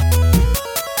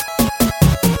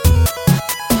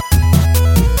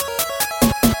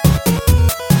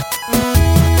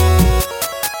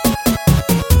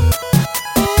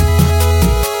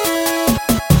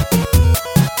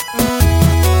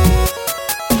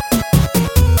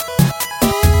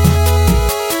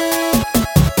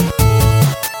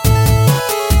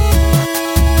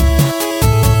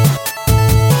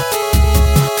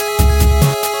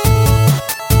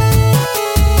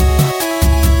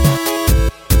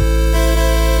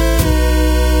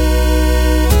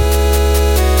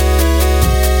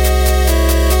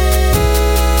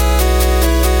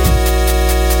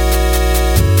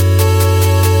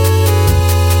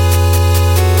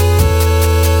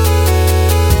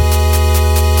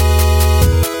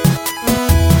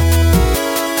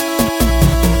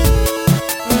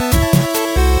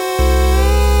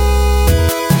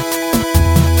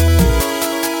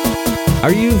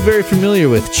 very familiar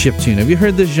with chiptune. Have you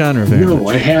heard this genre very No,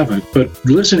 much? I haven't. But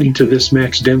listening to this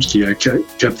Max Dembski, I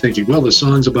kept thinking, well, the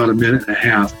song's about a minute and a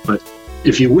half, but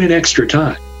if you win extra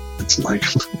time, it's like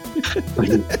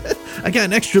I got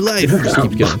an extra life. Just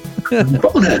keep going.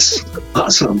 bonus.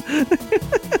 Awesome.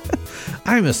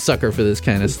 I'm a sucker for this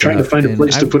kind of stuff. Trying to find a and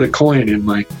place to put a coin in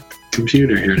my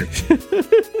computer here.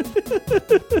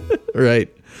 Right.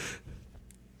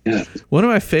 Yeah. One of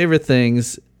my favorite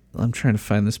things, I'm trying to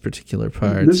find this particular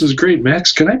part. This is great,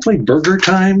 Max. Can I play Burger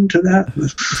Time to that?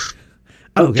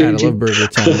 Oh God, I love Burger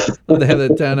Time. Oh, they have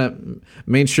that down at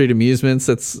Main Street Amusements.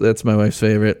 That's my wife's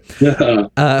favorite. Yeah.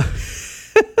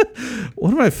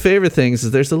 One of my favorite things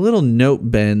is there's a little note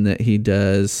bend that he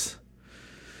does.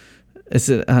 Is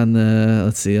it on the,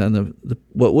 let's see, on the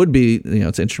what would be,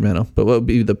 it's instrumental, but what would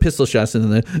be the pistol shots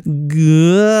and then the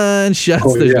gunshots?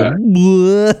 Oh, There's yeah.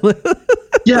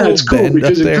 Yeah, it's cool bend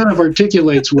because up it there. kind of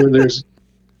articulates where there's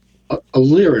a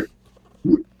lyric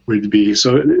would be.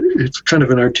 So it's kind of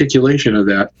an articulation of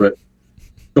that, but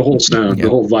the whole sound, Yeah. the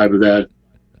whole vibe of that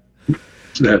I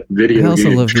video also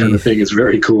game love kind of thing is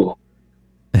very cool.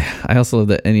 I also love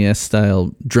the NES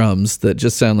style drums that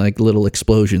just sound like little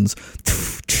explosions.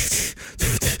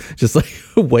 Just like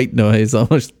white noise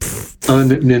almost. On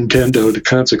Nintendo, the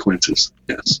consequences.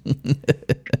 Yes.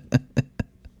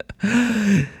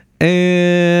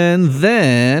 And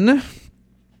then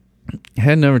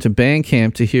heading over to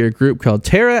Bandcamp to hear a group called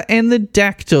Terra and the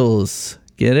Dactyls.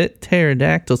 Get it?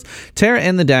 Pterodactyls. Terra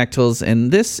and the Dactyls.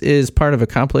 And this is part of a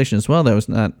compilation as well that I was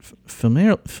not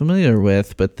familiar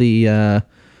with. But the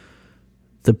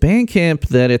Bandcamp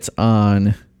that it's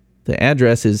on, the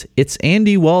address is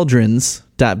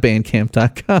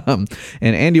itsandywaldrons.bandcamp.com.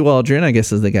 And Andy Waldron, I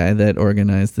guess, is the guy that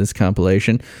organized this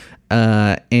compilation.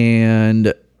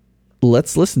 And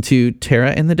let's listen to Terra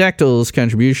and the Dactyls'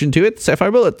 contribution to it, Sapphire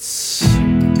Bullets.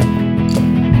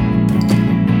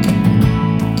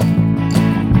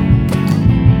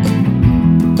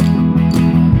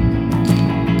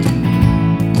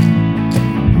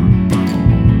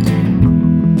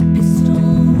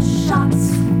 Pistol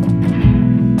shots,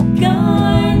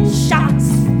 gunshots,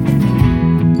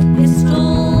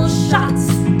 pistol shots,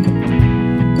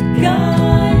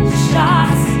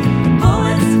 gunshots,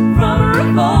 bullets from a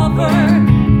revolver,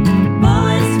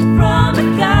 bullets from a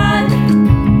gun,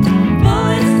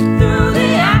 bullets through the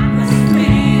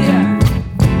atmosphere.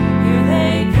 Here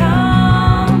they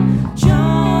come,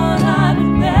 John, I've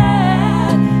been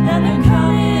bad, and they're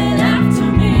coming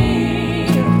after me.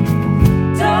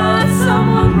 Done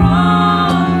someone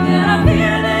wrong, and I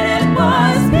fear that it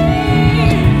was me.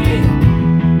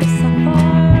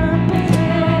 Sapphire bullets,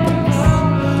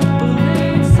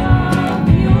 bullets of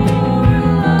your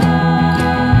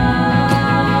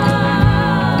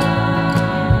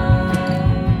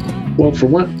life. Well, for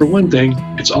one thing,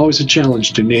 it's always a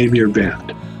challenge to name your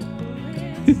band.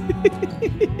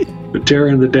 The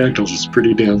Terra and the Dactyls is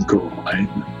pretty damn cool. I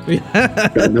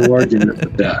got no argument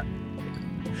with that.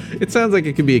 It sounds like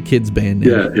it could be a kid's band name.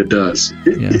 Yeah, it does.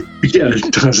 Yeah.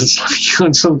 It does. It's like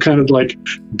on some kind of like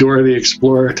Dora the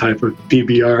Explorer type of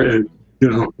PBR,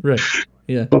 Right.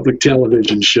 Yeah. public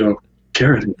television show.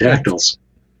 Terra and Dactyls.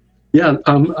 Yeah,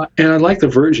 and I like the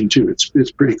version too.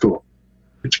 It's pretty cool.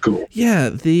 It's cool. Yeah,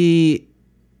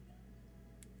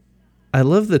 I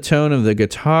love the tone of the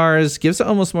guitars. Gives it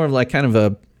almost more of like kind of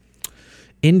a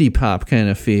indie pop kind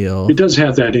of feel. It does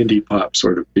have that indie pop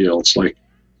sort of feel. It's like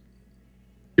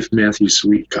if Matthew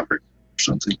Sweet covered or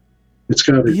something. It's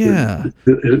got a, Yeah.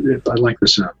 I like the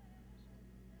sound.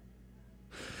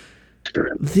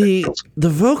 Terra and The Dactyls.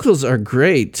 vocals are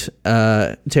great,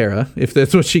 Tara, if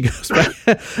that's what she goes by.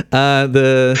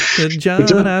 The John,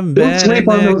 I'm Don't bad. sleep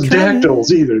on those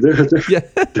dactyls either. They're Yeah.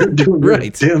 doing their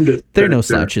Right. damnedest. They're no back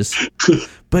there. slouches.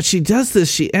 But she does this.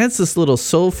 She adds this little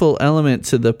soulful element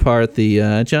to the part.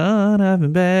 The John, I've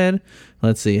been bad.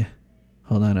 Let's see.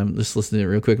 Hold on. I'm just listening to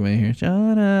it real quick. Man, here.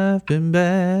 John, I've been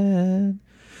bad.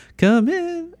 Come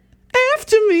in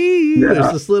after me. Yeah.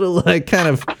 There's this little like kind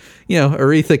of,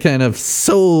 Aretha kind of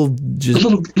soul. A Just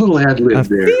little ad I lib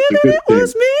feel there. It's a good it thing.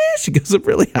 was me. She goes up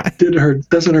really high.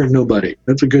 Doesn't hurt nobody.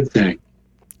 That's a good thing.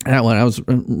 That one, I was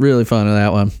really fond of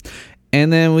that one.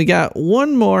 And then we got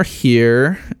one more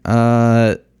here.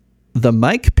 The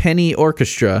Mike Penny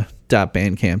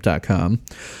Orchestra.bandcamp.com.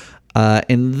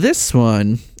 And this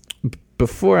one,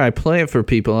 before I play it for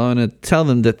people, I want to tell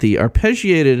them that the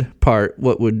arpeggiated part,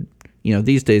 what would,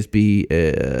 these days be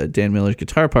Dan Miller's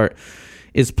guitar part,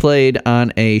 is played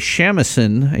on a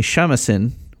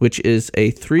shamisen, which is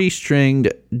a 3-stringed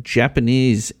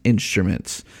Japanese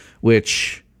instrument,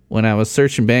 which when I was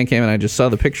searching Bandcamp and I just saw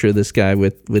the picture of this guy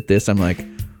with this, I'm like,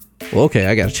 well, okay,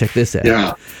 I got to check this out.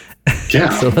 Yeah. Yeah.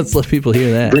 So let's let people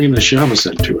hear that. Bringing the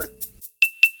shamisen to it.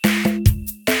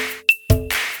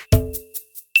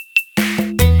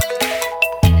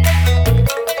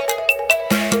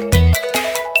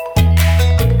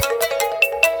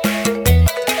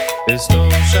 Pistol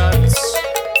shots,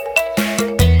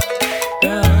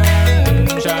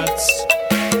 gunshots,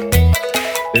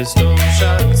 pistol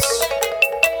shots,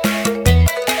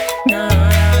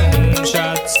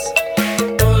 gunshots,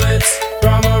 bullets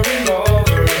from a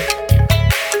revolver,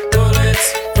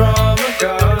 bullets from a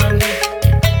gun,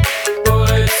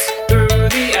 bullets through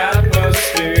the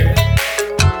atmosphere.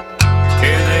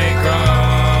 Here they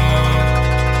come,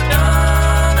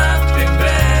 done nothing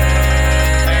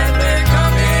bad, and they're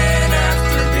coming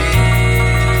after me.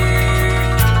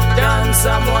 Done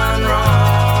someone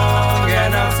wrong,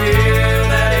 and I fear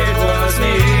that it was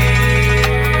me.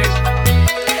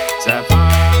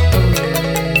 Sapphire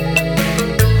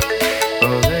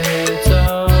bullets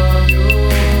of your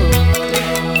love.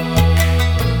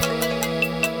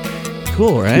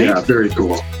 Cool, right? Yeah, very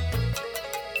cool.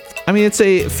 I mean, it's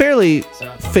a fairly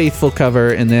faithful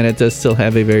cover in that it does still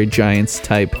have a very Giants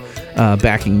type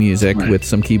backing music Right. with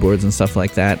some keyboards and stuff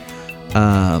like that.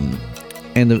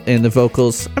 And the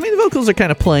vocals. I mean, the vocals are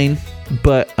kind of plain,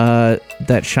 but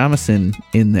that shamisen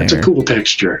in there. It's a cool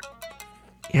texture.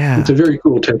 Yeah. It's a very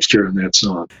cool texture on that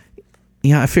song.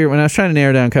 Yeah, I figured when I was trying to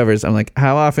narrow down covers, I'm like,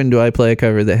 how often do I play a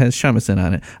cover that has shamisen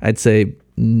on it? I'd say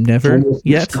never Almost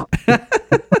yet.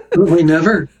 Really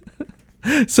never.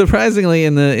 Surprisingly,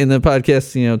 in the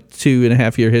podcast,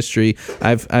 2.5 year history,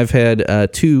 I've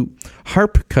had 2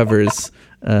 harp covers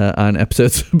on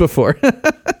episodes before,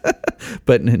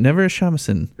 but never a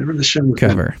shamisen Never the shamisen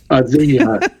cover.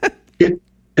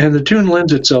 And the tune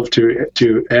lends itself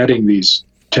to adding these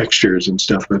textures and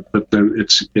stuff, but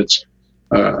it's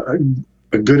a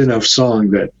good enough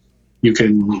song that you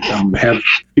can have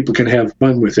people can have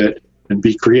fun with it and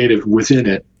be creative within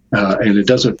it, and it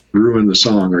doesn't ruin the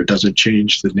song or it doesn't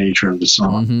change the nature of the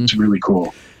song. Mm-hmm. It's really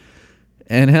cool.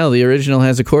 And hell, the original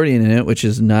has accordion in it, which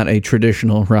is not a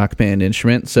traditional rock band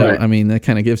instrument. So, Right. I mean, that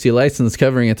kind of gives you license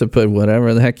covering it to put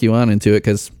whatever the heck you want into it,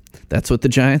 because that's what the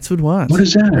Giants would want. What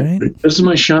is that? Right? This is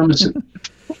my shamisen.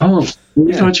 Oh,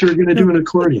 we thought you were going to do an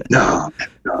accordion. No,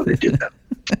 they did that.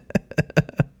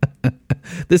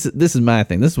 This is my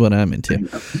thing. This is what I'm into.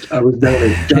 I was down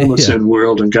at Jonathan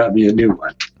World and got me a new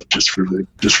one just for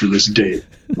this date.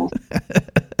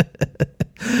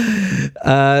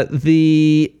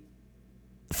 The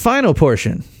final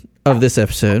portion of this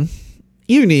episode,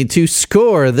 you need to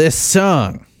score this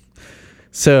song.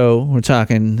 So we're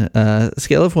talking a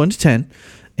scale of 1 to 10,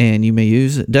 and you may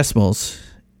use decimals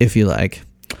if you like.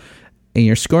 And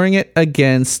you're scoring it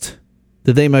against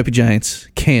the They Might Be Giants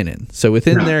canon. So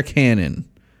within their canon,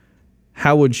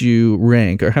 how would you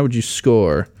rank or how would you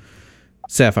score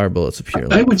Sapphire Bullets of Pure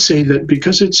Love? I would say that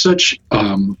because it's such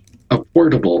a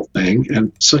portable thing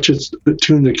and such a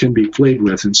tune that can be played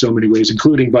with in so many ways,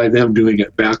 including by them doing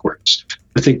it backwards,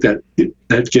 I think that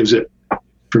gives it,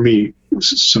 for me,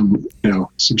 some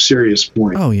serious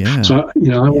point. Oh yeah. So I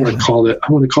want to call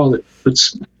it.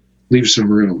 Let's leave some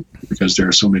room because there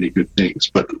are so many good things,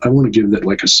 but I want to give that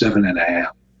like a 7.5.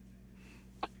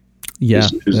 Yeah,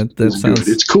 that is sounds. good.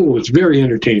 It's cool. It's very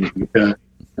entertaining.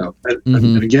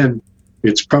 And again,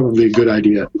 it's probably a good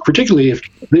idea, particularly if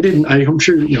they didn't. I'm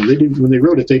sure they didn't when they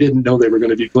wrote it. They didn't know they were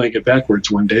going to be playing it backwards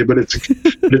one day. But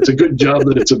it's a good job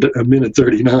that it's a minute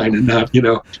 39 and not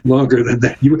longer than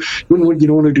that. You don't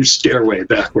want to do Stairway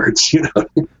backwards.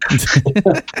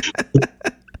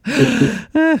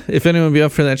 If anyone would be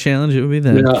up for that challenge, it would be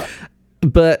them. Yeah.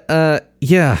 But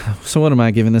so what am I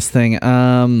giving this thing?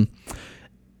 But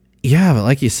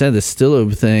like you said, the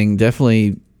Stillo thing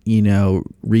definitely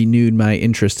renewed my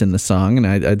interest in the song, and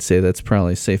I'd say that's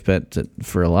probably a safe bet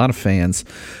for a lot of fans,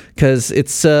 because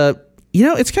it's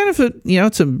it's kind of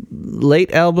it's a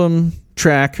late album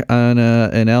track on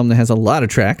an album that has a lot of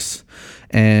tracks,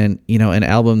 and an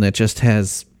album that just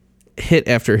has hit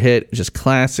after hit, just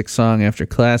classic song after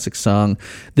classic song.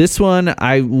 This one,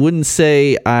 I wouldn't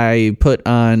say I put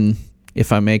on,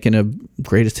 if I'm making a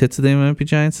greatest hits of the They Might Be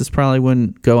Giants, this probably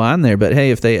wouldn't go on there. But hey,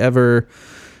 if they ever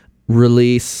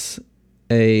release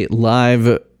a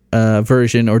live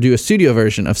version or do a studio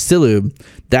version of Stilloob,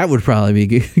 that would probably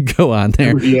be go on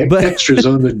there. But extras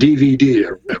on the DVD, I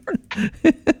remember.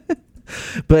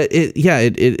 But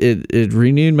it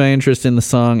renewed my interest in the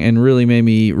song and really made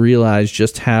me realize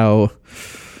just how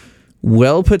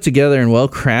well put together and well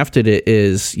crafted it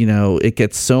is. It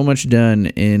gets so much done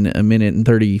in a minute and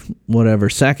 30 whatever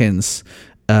seconds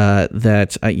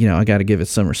that I got to give it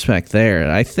some respect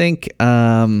there. I think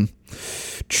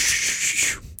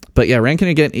But yeah,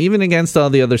 ranking even against all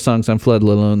the other songs on Flood,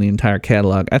 let alone the entire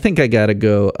catalog, I think I gotta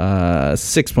go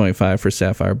 6.5 for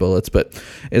Sapphire Bullets. But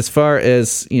as far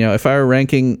as, if I were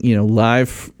ranking,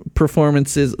 live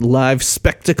performances, live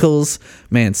spectacles,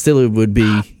 man, still it would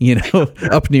be,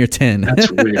 up near 10. That's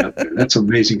way up there. That's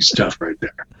amazing stuff right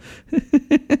there.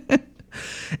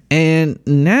 And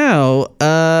now,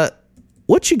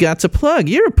 what you got to plug?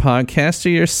 You're a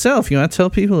podcaster yourself. You want to tell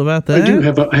people about that? I do I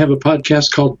have a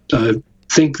podcast called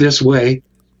Think This Way,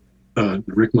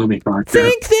 Rick Mummy podcast.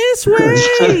 Think this way.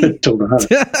 I don't know how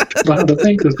to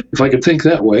think. If I could think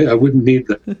that way, I wouldn't need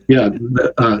it's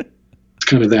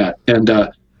kind of that. And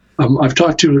I've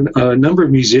talked to a number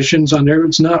of musicians on there.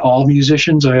 It's not all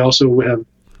musicians. I also have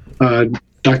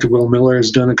Dr. Will Miller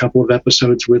has done a couple of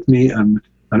episodes with me. I'm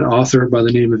an author by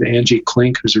the name of Angie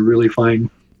Klink, who's a really fine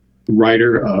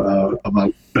writer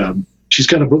about. She's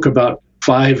got a book about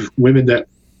 5 women that,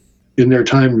 in their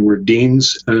time, were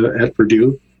deans at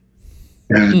Purdue,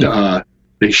 and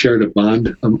they shared a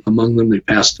bond among them. They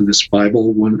passed this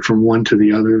Bible from one to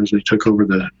the other as they took over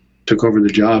the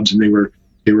jobs, and they were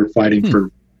fighting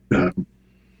for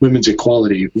women's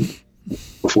equality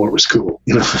before it was cool,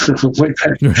 way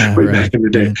back in the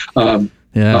day.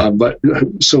 But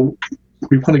so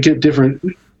we want to get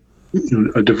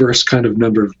a diverse kind of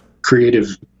number of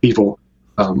creative people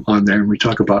on there, and we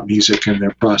talk about music and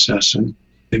their process and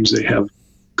things they have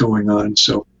going on.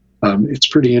 So it's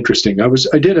pretty interesting. I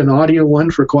did an audio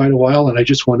one for quite a while, and I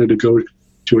just wanted to go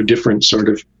to a different sort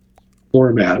of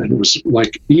format, and it was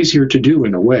like easier to do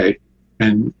in a way.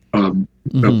 And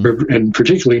and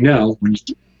particularly now when you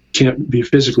can't be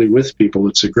physically with people,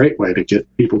 it's a great way to get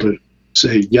people to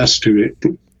say yes to it.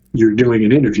 You're doing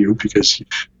an interview because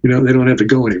they don't have to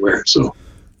go anywhere. So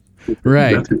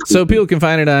right. Cool. So people can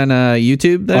find it on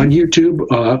YouTube then? On YouTube,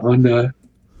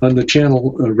 on the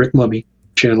channel, Rick Mummy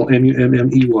channel,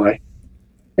 Mummey.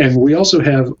 And we also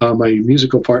have my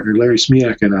musical partner, Larry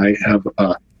Smiak, and I have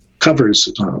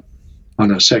covers on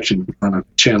a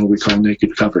channel we call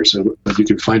Naked Covers. So you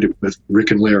can find it with Rick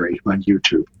and Larry on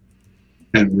YouTube.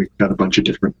 And we've got a bunch of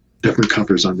different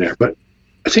covers on there. But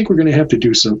I think we're going to have to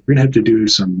do some,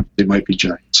 They Might Be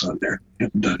Giants on there.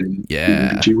 Haven't done any.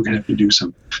 Yeah. We're going to have to do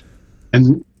some.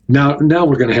 And now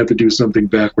we're going to have to do something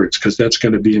backwards, because that's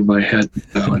going to be in my head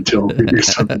until we do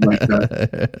something like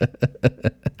that.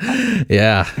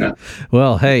 Yeah.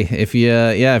 Well, hey, if you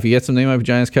get some They Might Be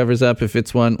Giants covers up, if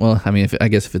it's one, well, I mean, I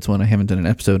guess if it's one I haven't done an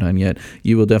episode on yet,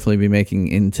 you will definitely be making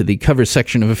into the cover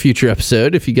section of a future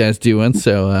episode if you guys do one.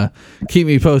 So keep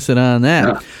me posted on that.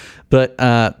 Yeah.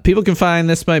 But people can find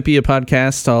This Might Be a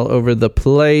Podcast all over the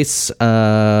place.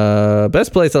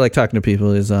 Best place I like talking to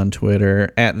people is on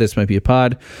Twitter, at This Might Be a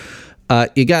Pod.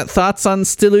 You got thoughts on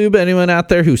Stilloob? Anyone out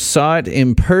there who saw it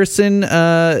in person?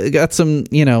 Got some,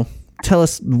 tell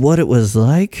us what it was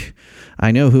like.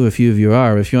 I know who a few of you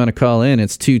are. If you want to call in,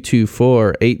 it's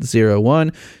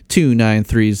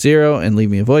 224-801-2930 and leave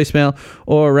me a voicemail,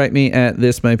 or write me at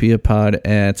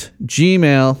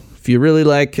thismightbeapod@gmail.com. If you really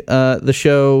like the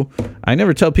show, I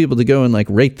never tell people to go and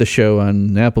rate the show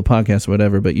on Apple Podcasts or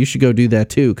whatever, but you should go do that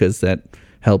too, because that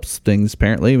helps things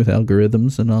apparently with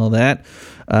algorithms and all that.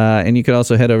 And you can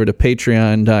also head over to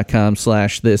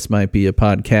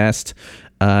patreon.com/thismightbeapodcast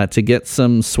to get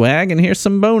some swag and hear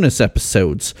some bonus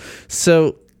episodes.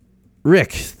 So,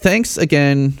 Rick, thanks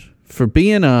again for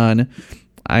being on.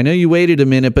 I know you waited a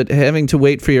minute, but having to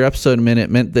wait for your episode a minute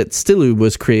meant that Stilloob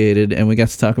was created, and we got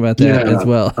to talk about that as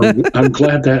well. I'm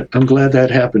glad that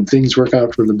happened. Things work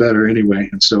out for the better anyway,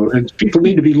 and people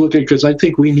need to be looking, because I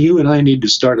think you and I need to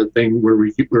start a thing where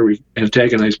we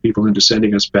antagonize people into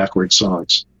sending us backwards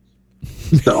songs.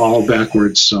 The All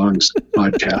Backwards Songs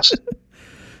podcast.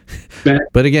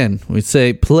 But again, we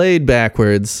say played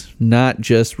backwards, not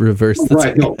just reverse the tape.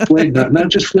 Right, no, played, not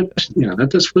just flipped,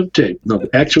 not just flip tape. No,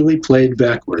 actually played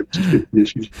backwards.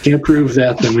 If you can't prove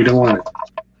that, then we don't want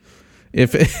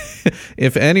it.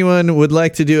 If anyone would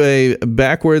like to do a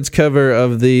backwards cover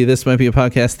of the This Might Be a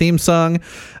Podcast theme song,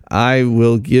 I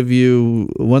will give you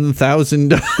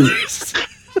 $1,000.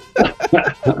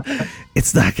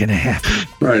 It's not going to happen.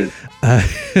 Right.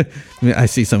 I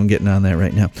see someone getting on that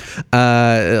right now.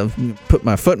 Put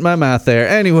my foot in my mouth there.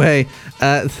 Anyway,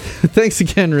 thanks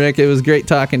again, Rick. It was great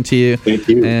talking to you. Thank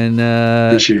you. And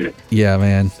appreciate it. Yeah,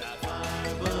 man.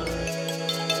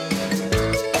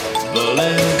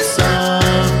 Bullets